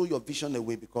throw your vision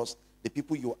away because the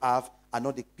people you have are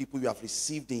not the people you have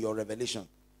received in your revelation.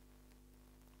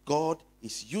 God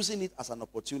is using it as an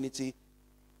opportunity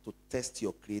to test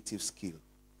your creative skill.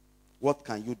 What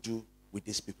can you do with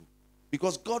these people?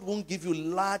 Because God won't give you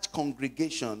large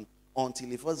congregation until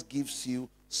he first gives you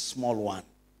small one.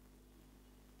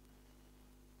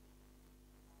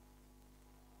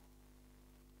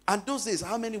 And those days,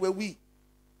 how many were we?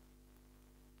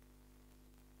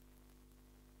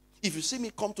 If you see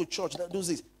me come to church those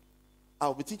days,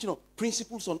 I'll be teaching on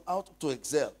principles on how to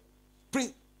excel.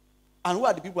 And who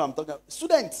are the people I'm talking about?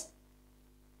 Students.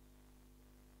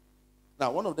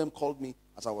 Now, one of them called me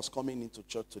as I was coming into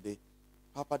church today.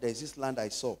 Papa, there's this land I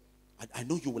saw. I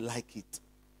know you will like it.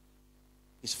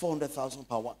 It's 400,000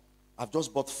 per one. I've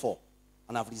just bought 4.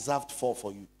 And I've reserved 4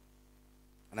 for you.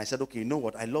 And I said, okay, you know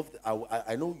what? I know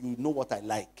you know what I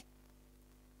like.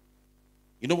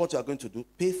 You know what you are going to do?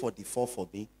 Pay for the 4 for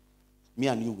me. Me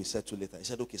and you will settle later. He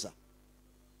said, okay, sir.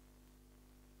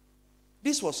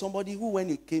 This was somebody who, when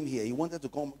he came here, he wanted to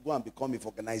go and become a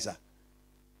organizer.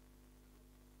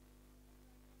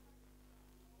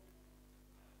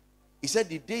 He said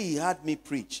the day he had me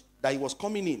preach, that he was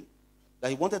coming in, that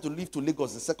he wanted to leave to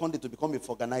Lagos the second day to become a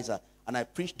organizer, and I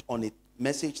preached on a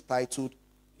message titled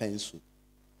Pencil.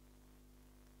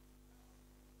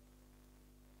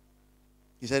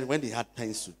 He said when they had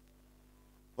pencil,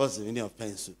 what's the meaning of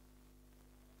pencil?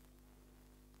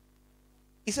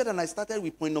 He said, and I started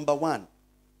with point number 1.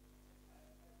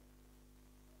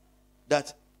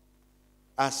 That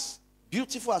as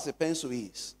beautiful as a pencil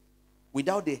is,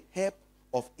 without the help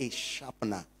of a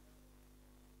sharpener,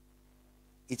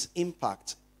 its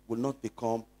impact will not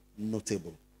become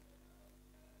notable.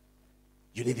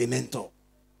 You need a mentor.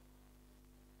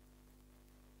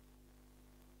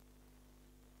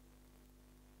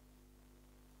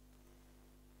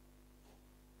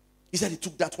 He said he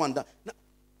took that one down. Now,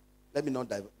 let me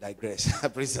not digress.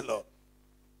 Praise the Lord.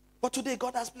 But today,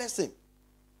 God has blessed him.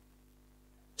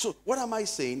 So, what am I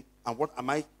saying and what am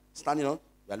I standing on?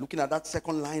 We are looking at that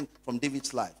second line from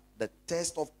David's life. The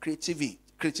test of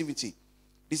creativity.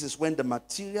 This is when the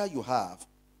material you have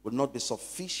will not be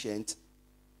sufficient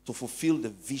to fulfill the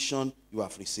vision you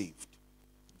have received.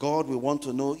 God will want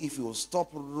to know if you will stop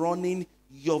running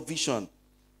your vision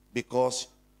because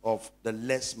of the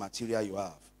less material you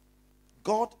have.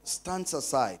 God stands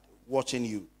aside watching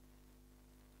you.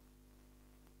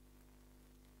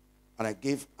 And I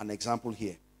gave an example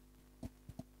here.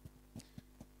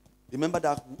 Remember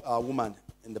that woman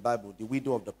in the Bible, the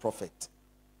widow of the prophet?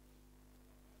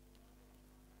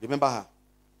 Remember her?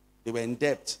 They were in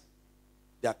debt.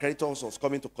 Their creditors was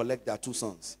coming to collect their 2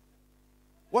 sons.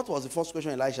 What was the first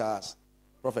question Elisha asked?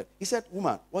 Prophet. He said,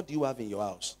 woman, what do you have in your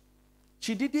house?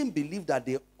 She didn't believe that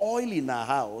the oil in her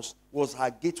house was her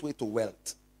gateway to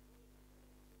wealth.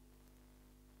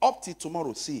 Up till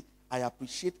tomorrow, see, I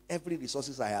appreciate every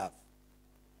resources I have.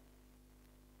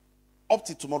 Up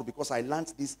till tomorrow, because I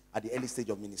learned this at the early stage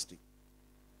of ministry.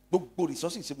 But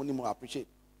resources, I appreciate.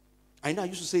 I know I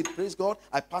used to say, praise God,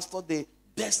 I pastored the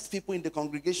best people in the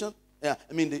congregation.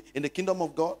 In the kingdom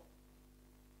of God.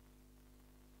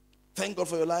 Thank God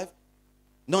for your life.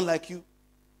 None like you.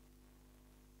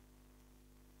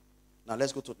 Now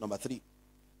let's go to number 3.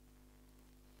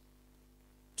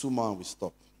 2 more and we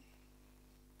stop.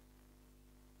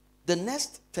 The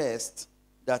next test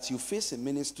that you face in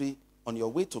ministry on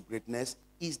your way to greatness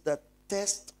is the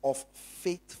test of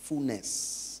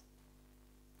faithfulness.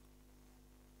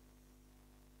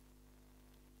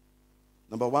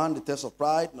 Number 1, the test of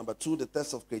pride. Number 2, the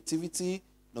test of creativity.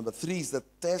 Number 3 is the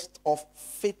test of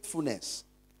faithfulness.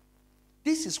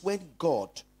 This is when God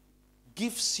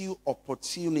gives you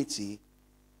opportunity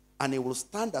and he will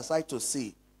stand aside to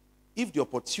see if the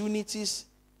opportunities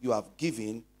you have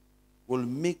given will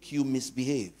make you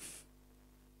misbehave.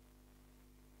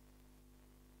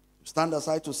 Stand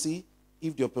aside to see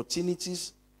if the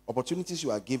opportunities you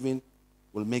are given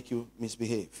will make you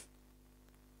misbehave.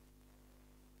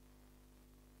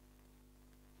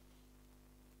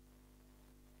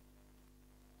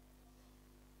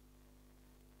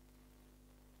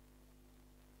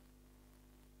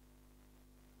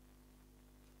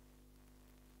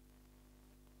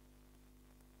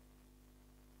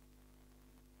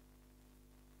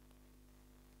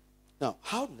 Now,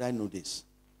 how did I know this?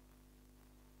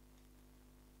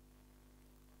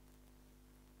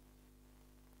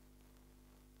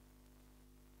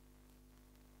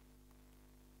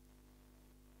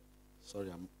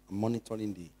 Sorry, I'm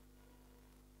monitoring the...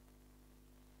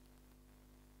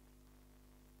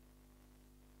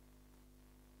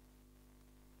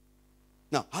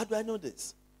 Now, how do I know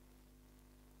this?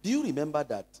 Do you remember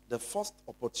that the first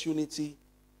opportunity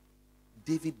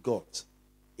David got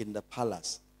in the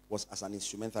palace was as an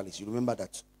instrumentalist? You remember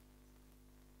that?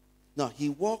 Now, he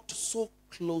worked so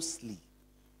closely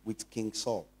with King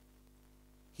Saul.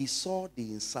 He saw the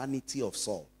insanity of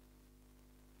Saul.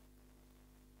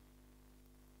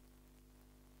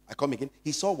 I come again.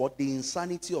 He saw what? The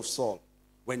insanity of Saul.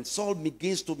 When Saul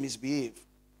begins to misbehave,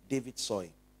 David saw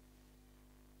it.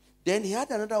 Then he had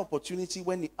another opportunity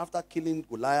when, after killing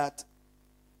Goliath,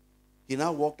 he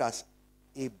now worked as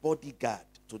a bodyguard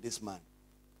to this man.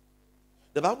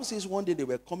 The Bible says one day they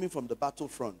were coming from the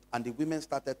battlefront and the women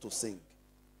started to sing.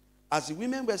 As the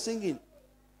women were singing,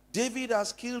 David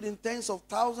has killed in tens of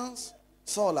thousands,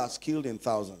 Saul has killed in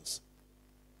thousands.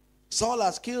 Saul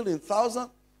has killed in thousands,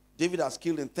 David has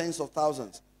killed in tens of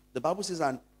thousands. The Bible says,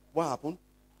 and what happened?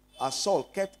 As Saul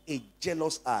kept a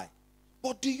jealous eye.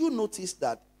 But do you notice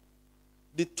that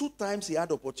the 2 times he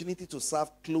had opportunity to serve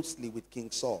closely with King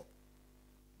Saul,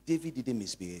 David didn't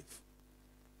misbehave.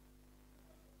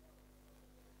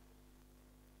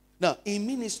 Now, in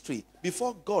ministry,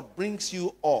 before God brings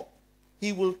you up,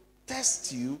 he will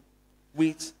test you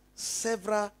with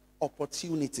several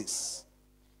opportunities.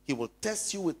 He will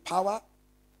test you with power.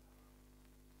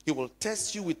 He will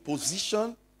test you with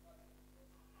position.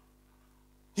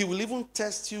 He will even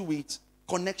test you with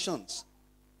connections.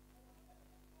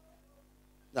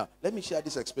 Now, let me share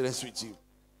this experience with you.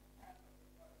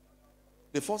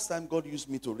 The first time God used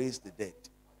me to raise the dead,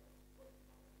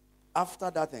 after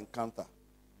that encounter,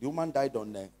 the woman died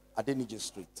on Adeniji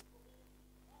Street.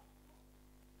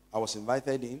 I was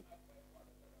invited in.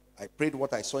 I prayed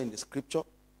what I saw in the scripture.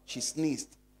 She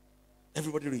sneezed.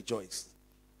 Everybody rejoiced.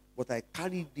 But I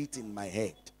carried it in my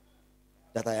head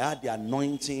that I had the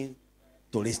anointing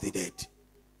to raise the dead.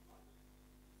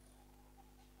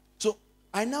 So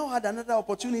I now had another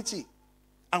opportunity.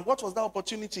 And what was that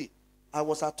opportunity? I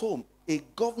was at home. A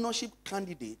governorship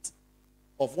candidate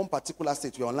of one particular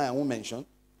state, we online, I won't mention.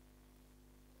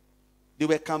 They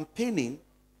were campaigning.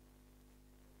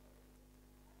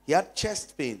 He had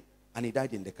chest pain and he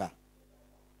died in the car.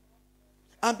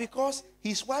 And because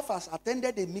his wife has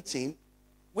attended a meeting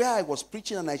where I was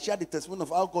preaching and I shared the testimony of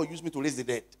how God used me to raise the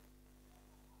dead,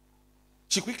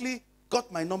 she quickly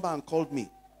got my number and called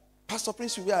me. Pastor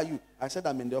Princewill, where are you? I said,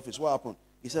 I'm in the office. What happened?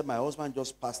 He said, my husband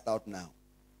just passed out now.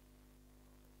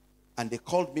 And they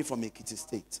called me from Ekiti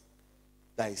State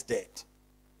that he's dead.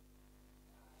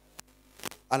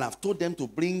 And I've told them to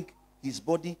bring his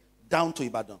body down to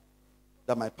Ibadan,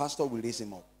 that my pastor will raise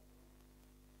him up.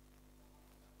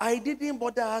 I didn't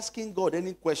bother asking God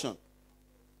any question.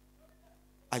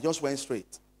 I just went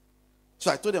straight.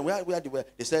 So I told them, where they were.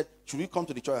 They said, should we come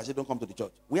to the church? I said, don't come to the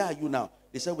church. Where are you now?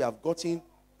 They said, we have gotten,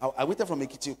 I waited from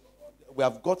Ekiti. We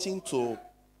have gotten to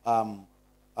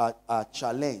a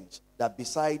challenge that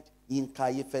beside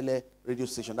Yinka Yefele radio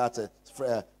station, that's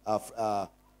Fresh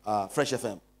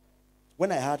FM.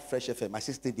 When I heard Fresh FM, I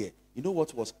stayed there. You know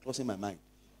what was crossing my mind?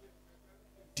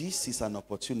 This is an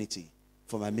opportunity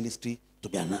for my ministry to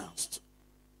be announced.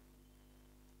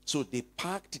 So they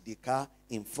parked the car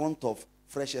in front of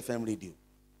Fresh FM radio.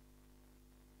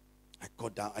 I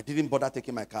got down. I didn't bother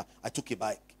taking my car. I took a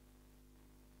bike.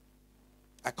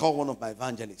 I called one of my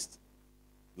evangelists.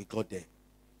 We got there.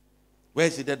 Where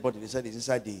is the dead body? They said it's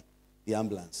inside the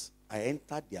ambulance. I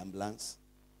entered the ambulance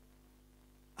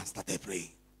and started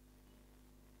praying.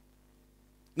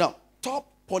 Now, top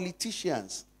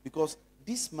politicians, because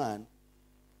this man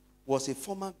was a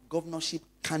former governorship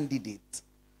candidate.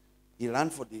 He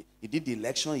did the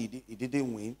election, he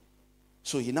didn't win.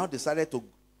 So he now decided to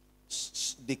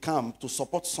decamp to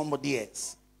support somebody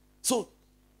else. So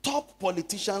top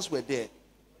politicians were there.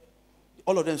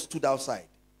 All of them stood outside,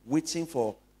 waiting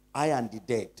for I and the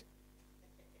dead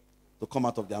to come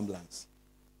out of the ambulance.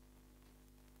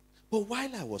 But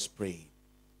while I was praying,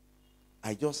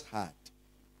 I just heard,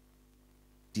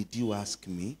 did you ask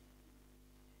me?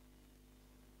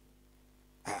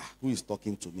 Who is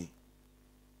talking to me?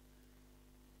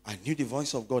 I knew the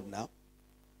voice of God now.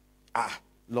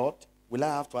 Lord, will I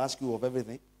have to ask you of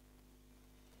everything?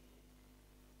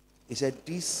 He said,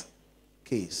 this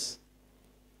case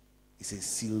is a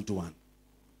sealed one.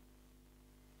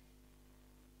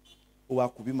 You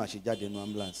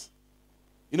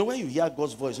know, when you hear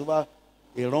God's voice over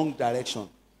a wrong direction,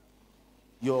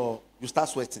 you start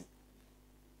sweating.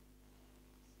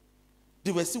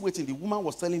 They were still waiting. The woman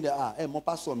was telling them, hey, mon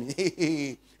pastor me.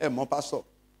 Hey, mon pastor.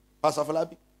 Pastor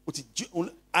Afolabi.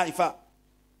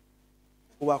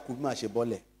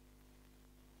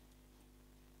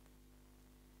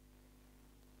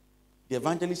 The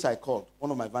evangelist I called,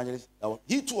 one of my evangelists,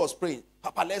 he too was praying.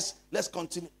 Papa, let's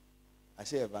continue. I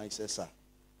said, evangelist, said, sir,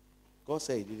 God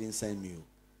said he didn't send me.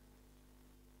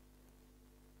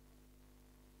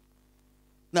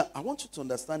 Now, I want you to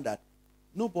understand that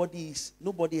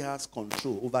nobody has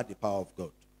control over the power of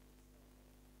God.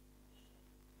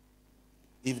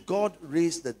 If God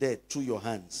raised the dead through your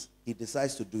hands, he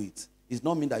decides to do it. It does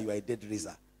not mean that you are a dead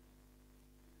raiser.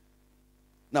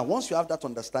 Now, once you have that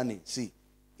understanding, see,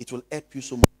 it will help you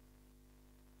so much.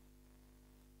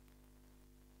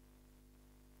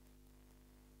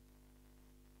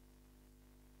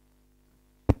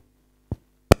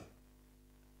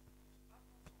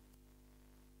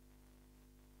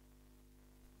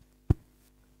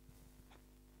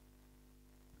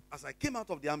 As I came out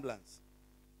of the ambulance,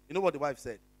 you know what the wife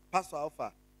said? Pastor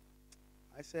Alpha.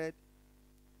 I said,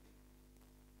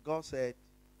 God said,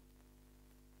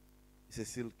 it's a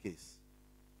sealed case.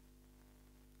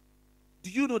 Do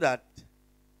you know that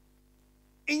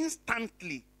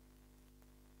instantly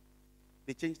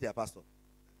they changed their pastor?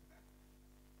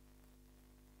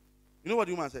 You know what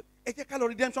the woman said? Ejekalo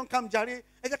redemption come, Jare.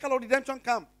 Ejekalo redemption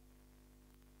come.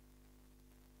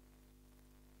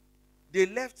 They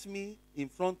left me in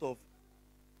front of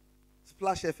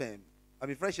Fresh FM,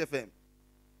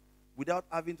 without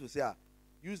having to say,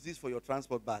 use this for your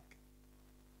transport back.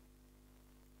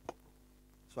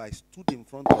 So I stood in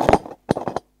front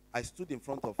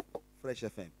of Fresh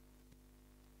FM.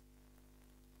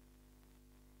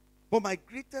 But my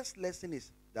greatest lesson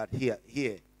is that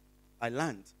here I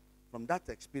learned from that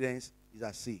experience is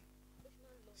that see,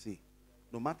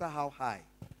 no matter how high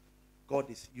God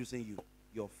is using you,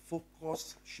 your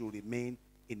focus should remain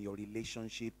in your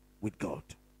relationship with God.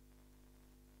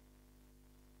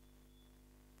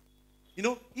 You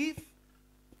know, if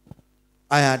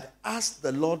I had asked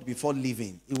the Lord before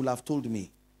leaving, He would have told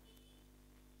me.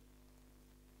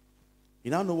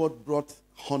 You now know what brought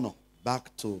honor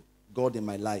back to God in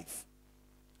my life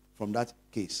from that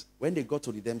case. When they got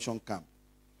to redemption camp,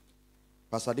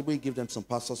 Pastor Adeboye gave them some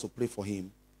pastors to pray for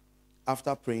him.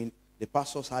 After praying, the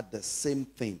pastors had the same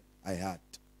thing I had.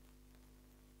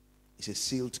 It's a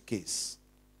sealed case.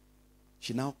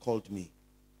 She now called me.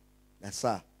 And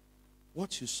sir,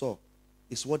 what you saw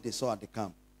is what they saw at the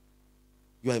camp.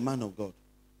 You are a man of God.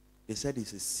 They said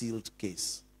it's a sealed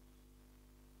case.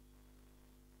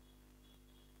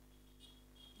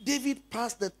 David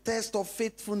passed the test of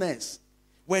faithfulness.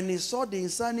 When he saw the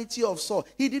insanity of Saul,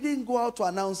 he didn't go out to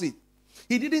announce it.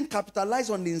 He didn't capitalize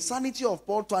on the insanity of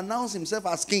Paul to announce himself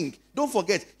as king. Don't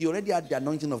forget, he already had the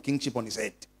anointing of kingship on his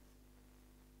head.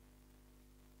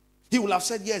 He would have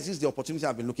said, yes, this is the opportunity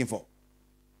I've been looking for.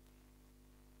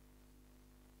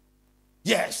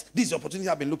 Yes, this is the opportunity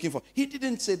I've been looking for. He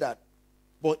didn't say that.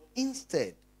 But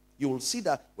instead, you will see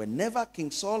that whenever King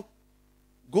Saul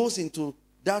goes into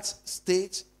that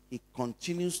state, he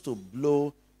continues to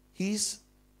blow his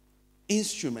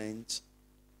instrument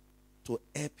to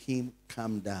help him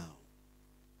calm down.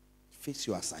 Face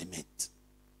your assignment.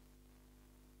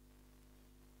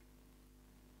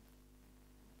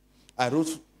 I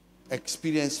wrote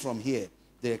experience from here.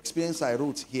 The experience I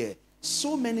wrote here.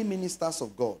 So many ministers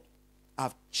of God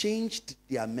have changed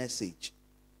their message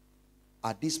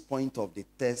at this point of the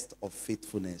test of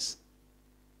faithfulness.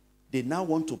 They now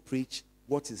want to preach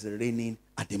what is reigning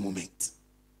at the moment.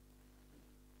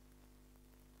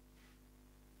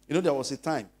 You know, there was a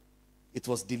time, it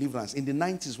was deliverance. In the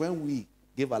 90s, when we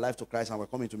gave our life to Christ and were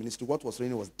coming to ministry, what was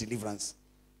reigning was deliverance.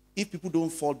 If people don't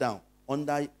fall down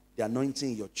under the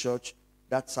anointing in your church,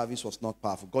 that service was not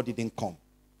powerful. God didn't come.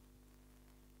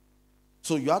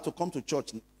 So you had to come to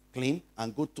church clean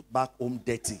and go back home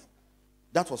dirty.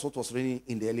 That was what was reigning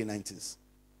in the early 90s.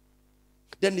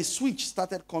 Then the switch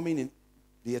started coming in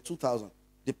the year 2000.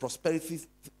 The prosperity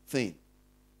thing.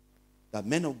 That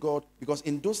men of God, because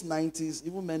in those 90s,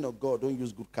 even men of God don't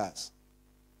use good cars.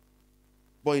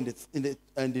 But in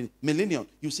the millennium,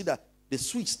 you see that the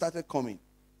switch started coming.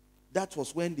 That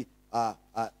was when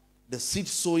the seed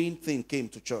sowing thing came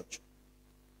to church.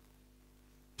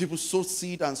 People sow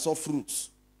seed and saw fruits.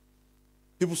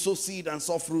 People sow seed and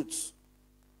saw fruits.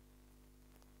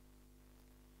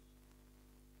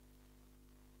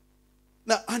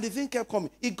 Now, and the thing kept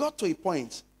coming. It got to a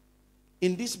point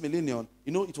in this millennium,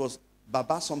 you know, it was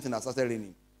Baba something that started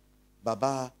raining.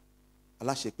 Baba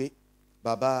Alashepe,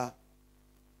 Baba.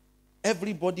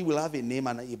 Everybody will have a name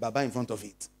and a Baba in front of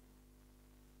it.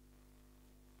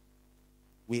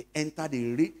 We entered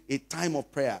a time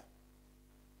of prayer.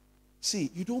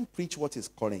 See, you don't preach what is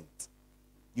current.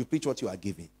 You preach what you are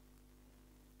given.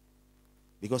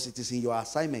 Because it is in your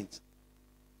assignment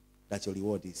that your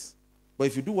reward is. But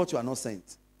if you do what you are not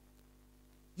sent,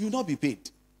 you will not be paid.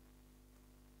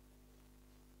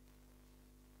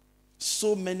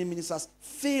 So many ministers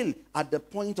fail at the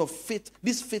point of faith,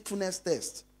 this faithfulness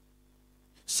test.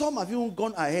 Some have even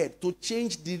gone ahead to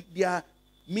change their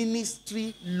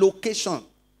ministry location.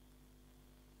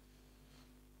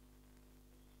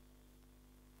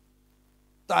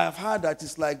 I have heard that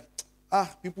it's like,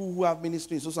 people who have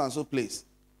ministry in so and so place,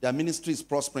 their ministry is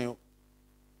prospering.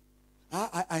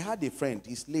 I had a friend,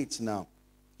 he's late now.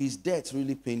 His death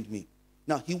really pained me.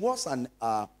 Now, he was an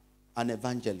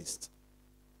evangelist.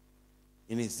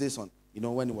 In his days on,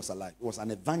 when he was alive. He was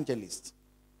an evangelist.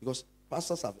 Because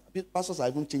pastors are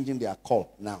even changing their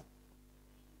call now.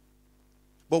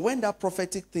 But when that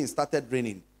prophetic thing started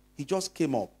raining, he just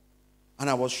came up. And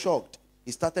I was shocked.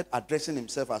 He started addressing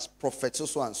himself as prophet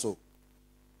so and so.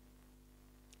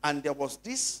 And there was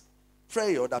this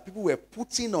prayer that people were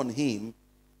putting on him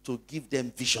to give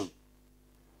them vision.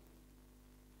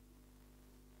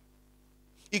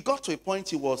 It got to a point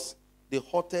he was the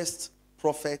hottest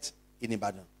prophet in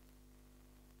Ibadan.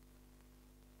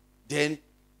 Then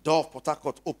Door of Port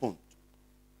Harcourt opened.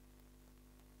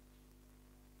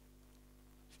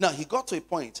 Now, he got to a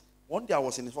point. One day I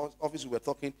was in his office, we were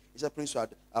talking. He said,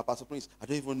 Pastor Prince, I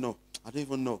don't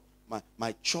even know.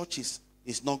 My church is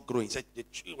not growing. He said,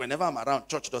 whenever I'm around,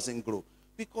 church doesn't grow.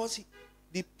 Because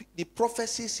the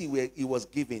prophecies he was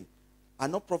giving are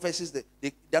not prophecies,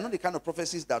 they are not the kind of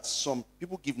prophecies that some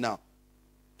people give now.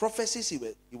 Prophecies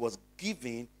he was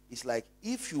giving is like,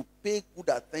 if you pay good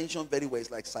attention very well,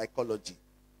 it's like psychology.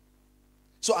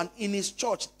 So, and in his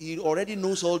church, he already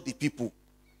knows all the people.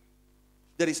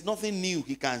 There is nothing new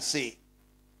he can say.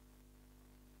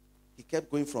 He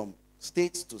kept going from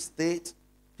state to state,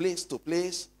 place to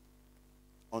place,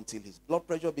 until his blood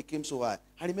pressure became so high.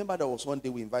 I remember there was one day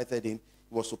we invited him.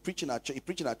 He was to preach in our church. He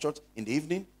preached in our church in the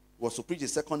evening. He was to preach the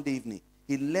second day evening.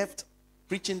 He left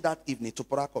preaching that evening to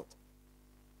Port Harcourt.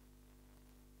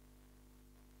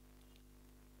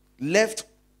 Left.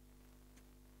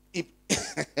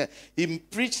 He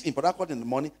preached in Port Harcourt in the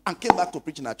morning and came back to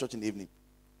preach in our church in the evening.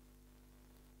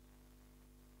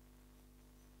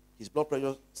 His blood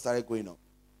pressure started going up.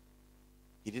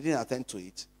 He didn't attend to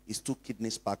it. His 2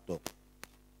 kidneys packed up.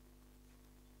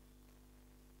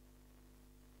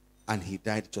 And he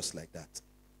died just like that.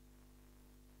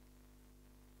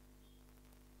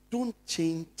 Don't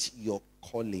change your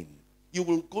calling. You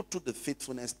will go through the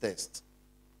faithfulness test.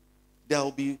 There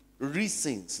will be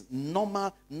reasons,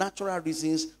 normal, natural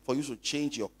reasons for you to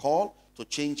change your call, to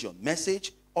change your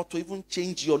message, or to even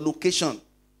change your location.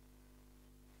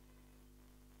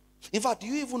 In fact, do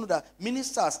you even know that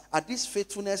ministers at this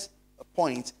faithfulness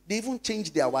point, they even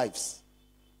change their wives?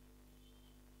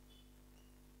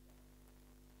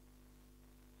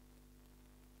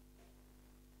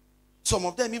 Some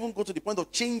of them even go to the point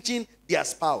of changing their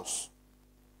spouse.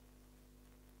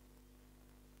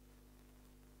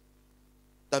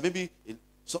 That maybe,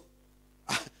 so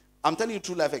I'm telling you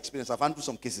true life experience. I've handled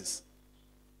some cases.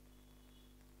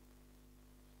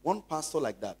 One pastor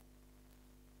like that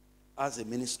has a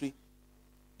ministry.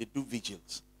 They do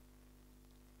vigils.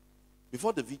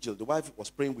 Before the vigil, the wife was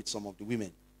praying with some of the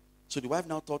women. So the wife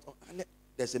now thought, oh,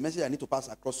 there's a message I need to pass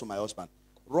across to my husband.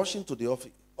 Rushing to the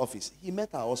office, he met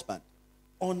her husband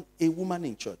on a woman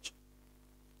in church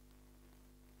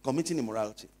committing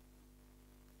immorality.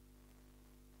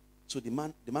 So the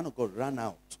man of God ran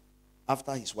out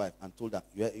after his wife and told her,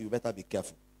 you better be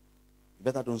careful. You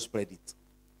better don't spread it.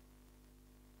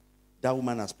 That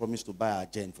woman has promised to buy our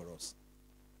gen for us.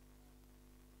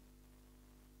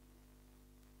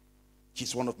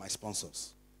 She's one of my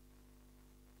sponsors.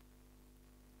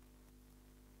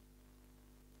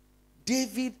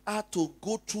 David had to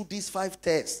go through these 5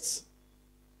 tests.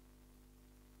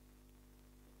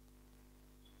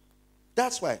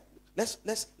 That's why let's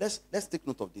take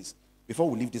note of this before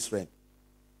we leave this realm.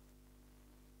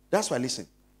 That's why, listen,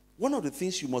 one of the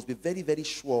things you must be very, very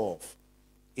sure of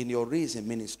in your race in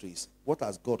ministries, what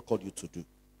has God called you to do?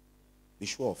 Be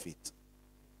sure of it.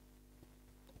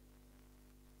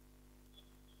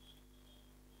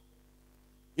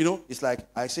 You know, it's like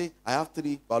I say, I have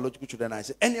 3 biological children. I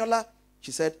say, Eniola,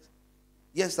 she said,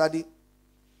 yes, Daddy.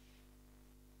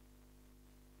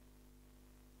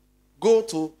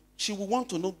 She will want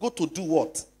to know, go to do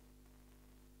what?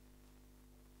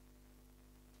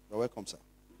 You're welcome, sir.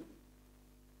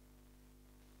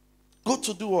 Go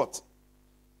to do what?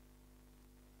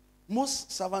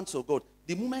 Most servants of God,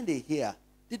 the moment they hear,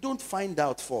 they don't find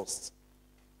out first.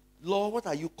 Lord, what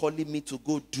are you calling me to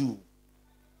go do?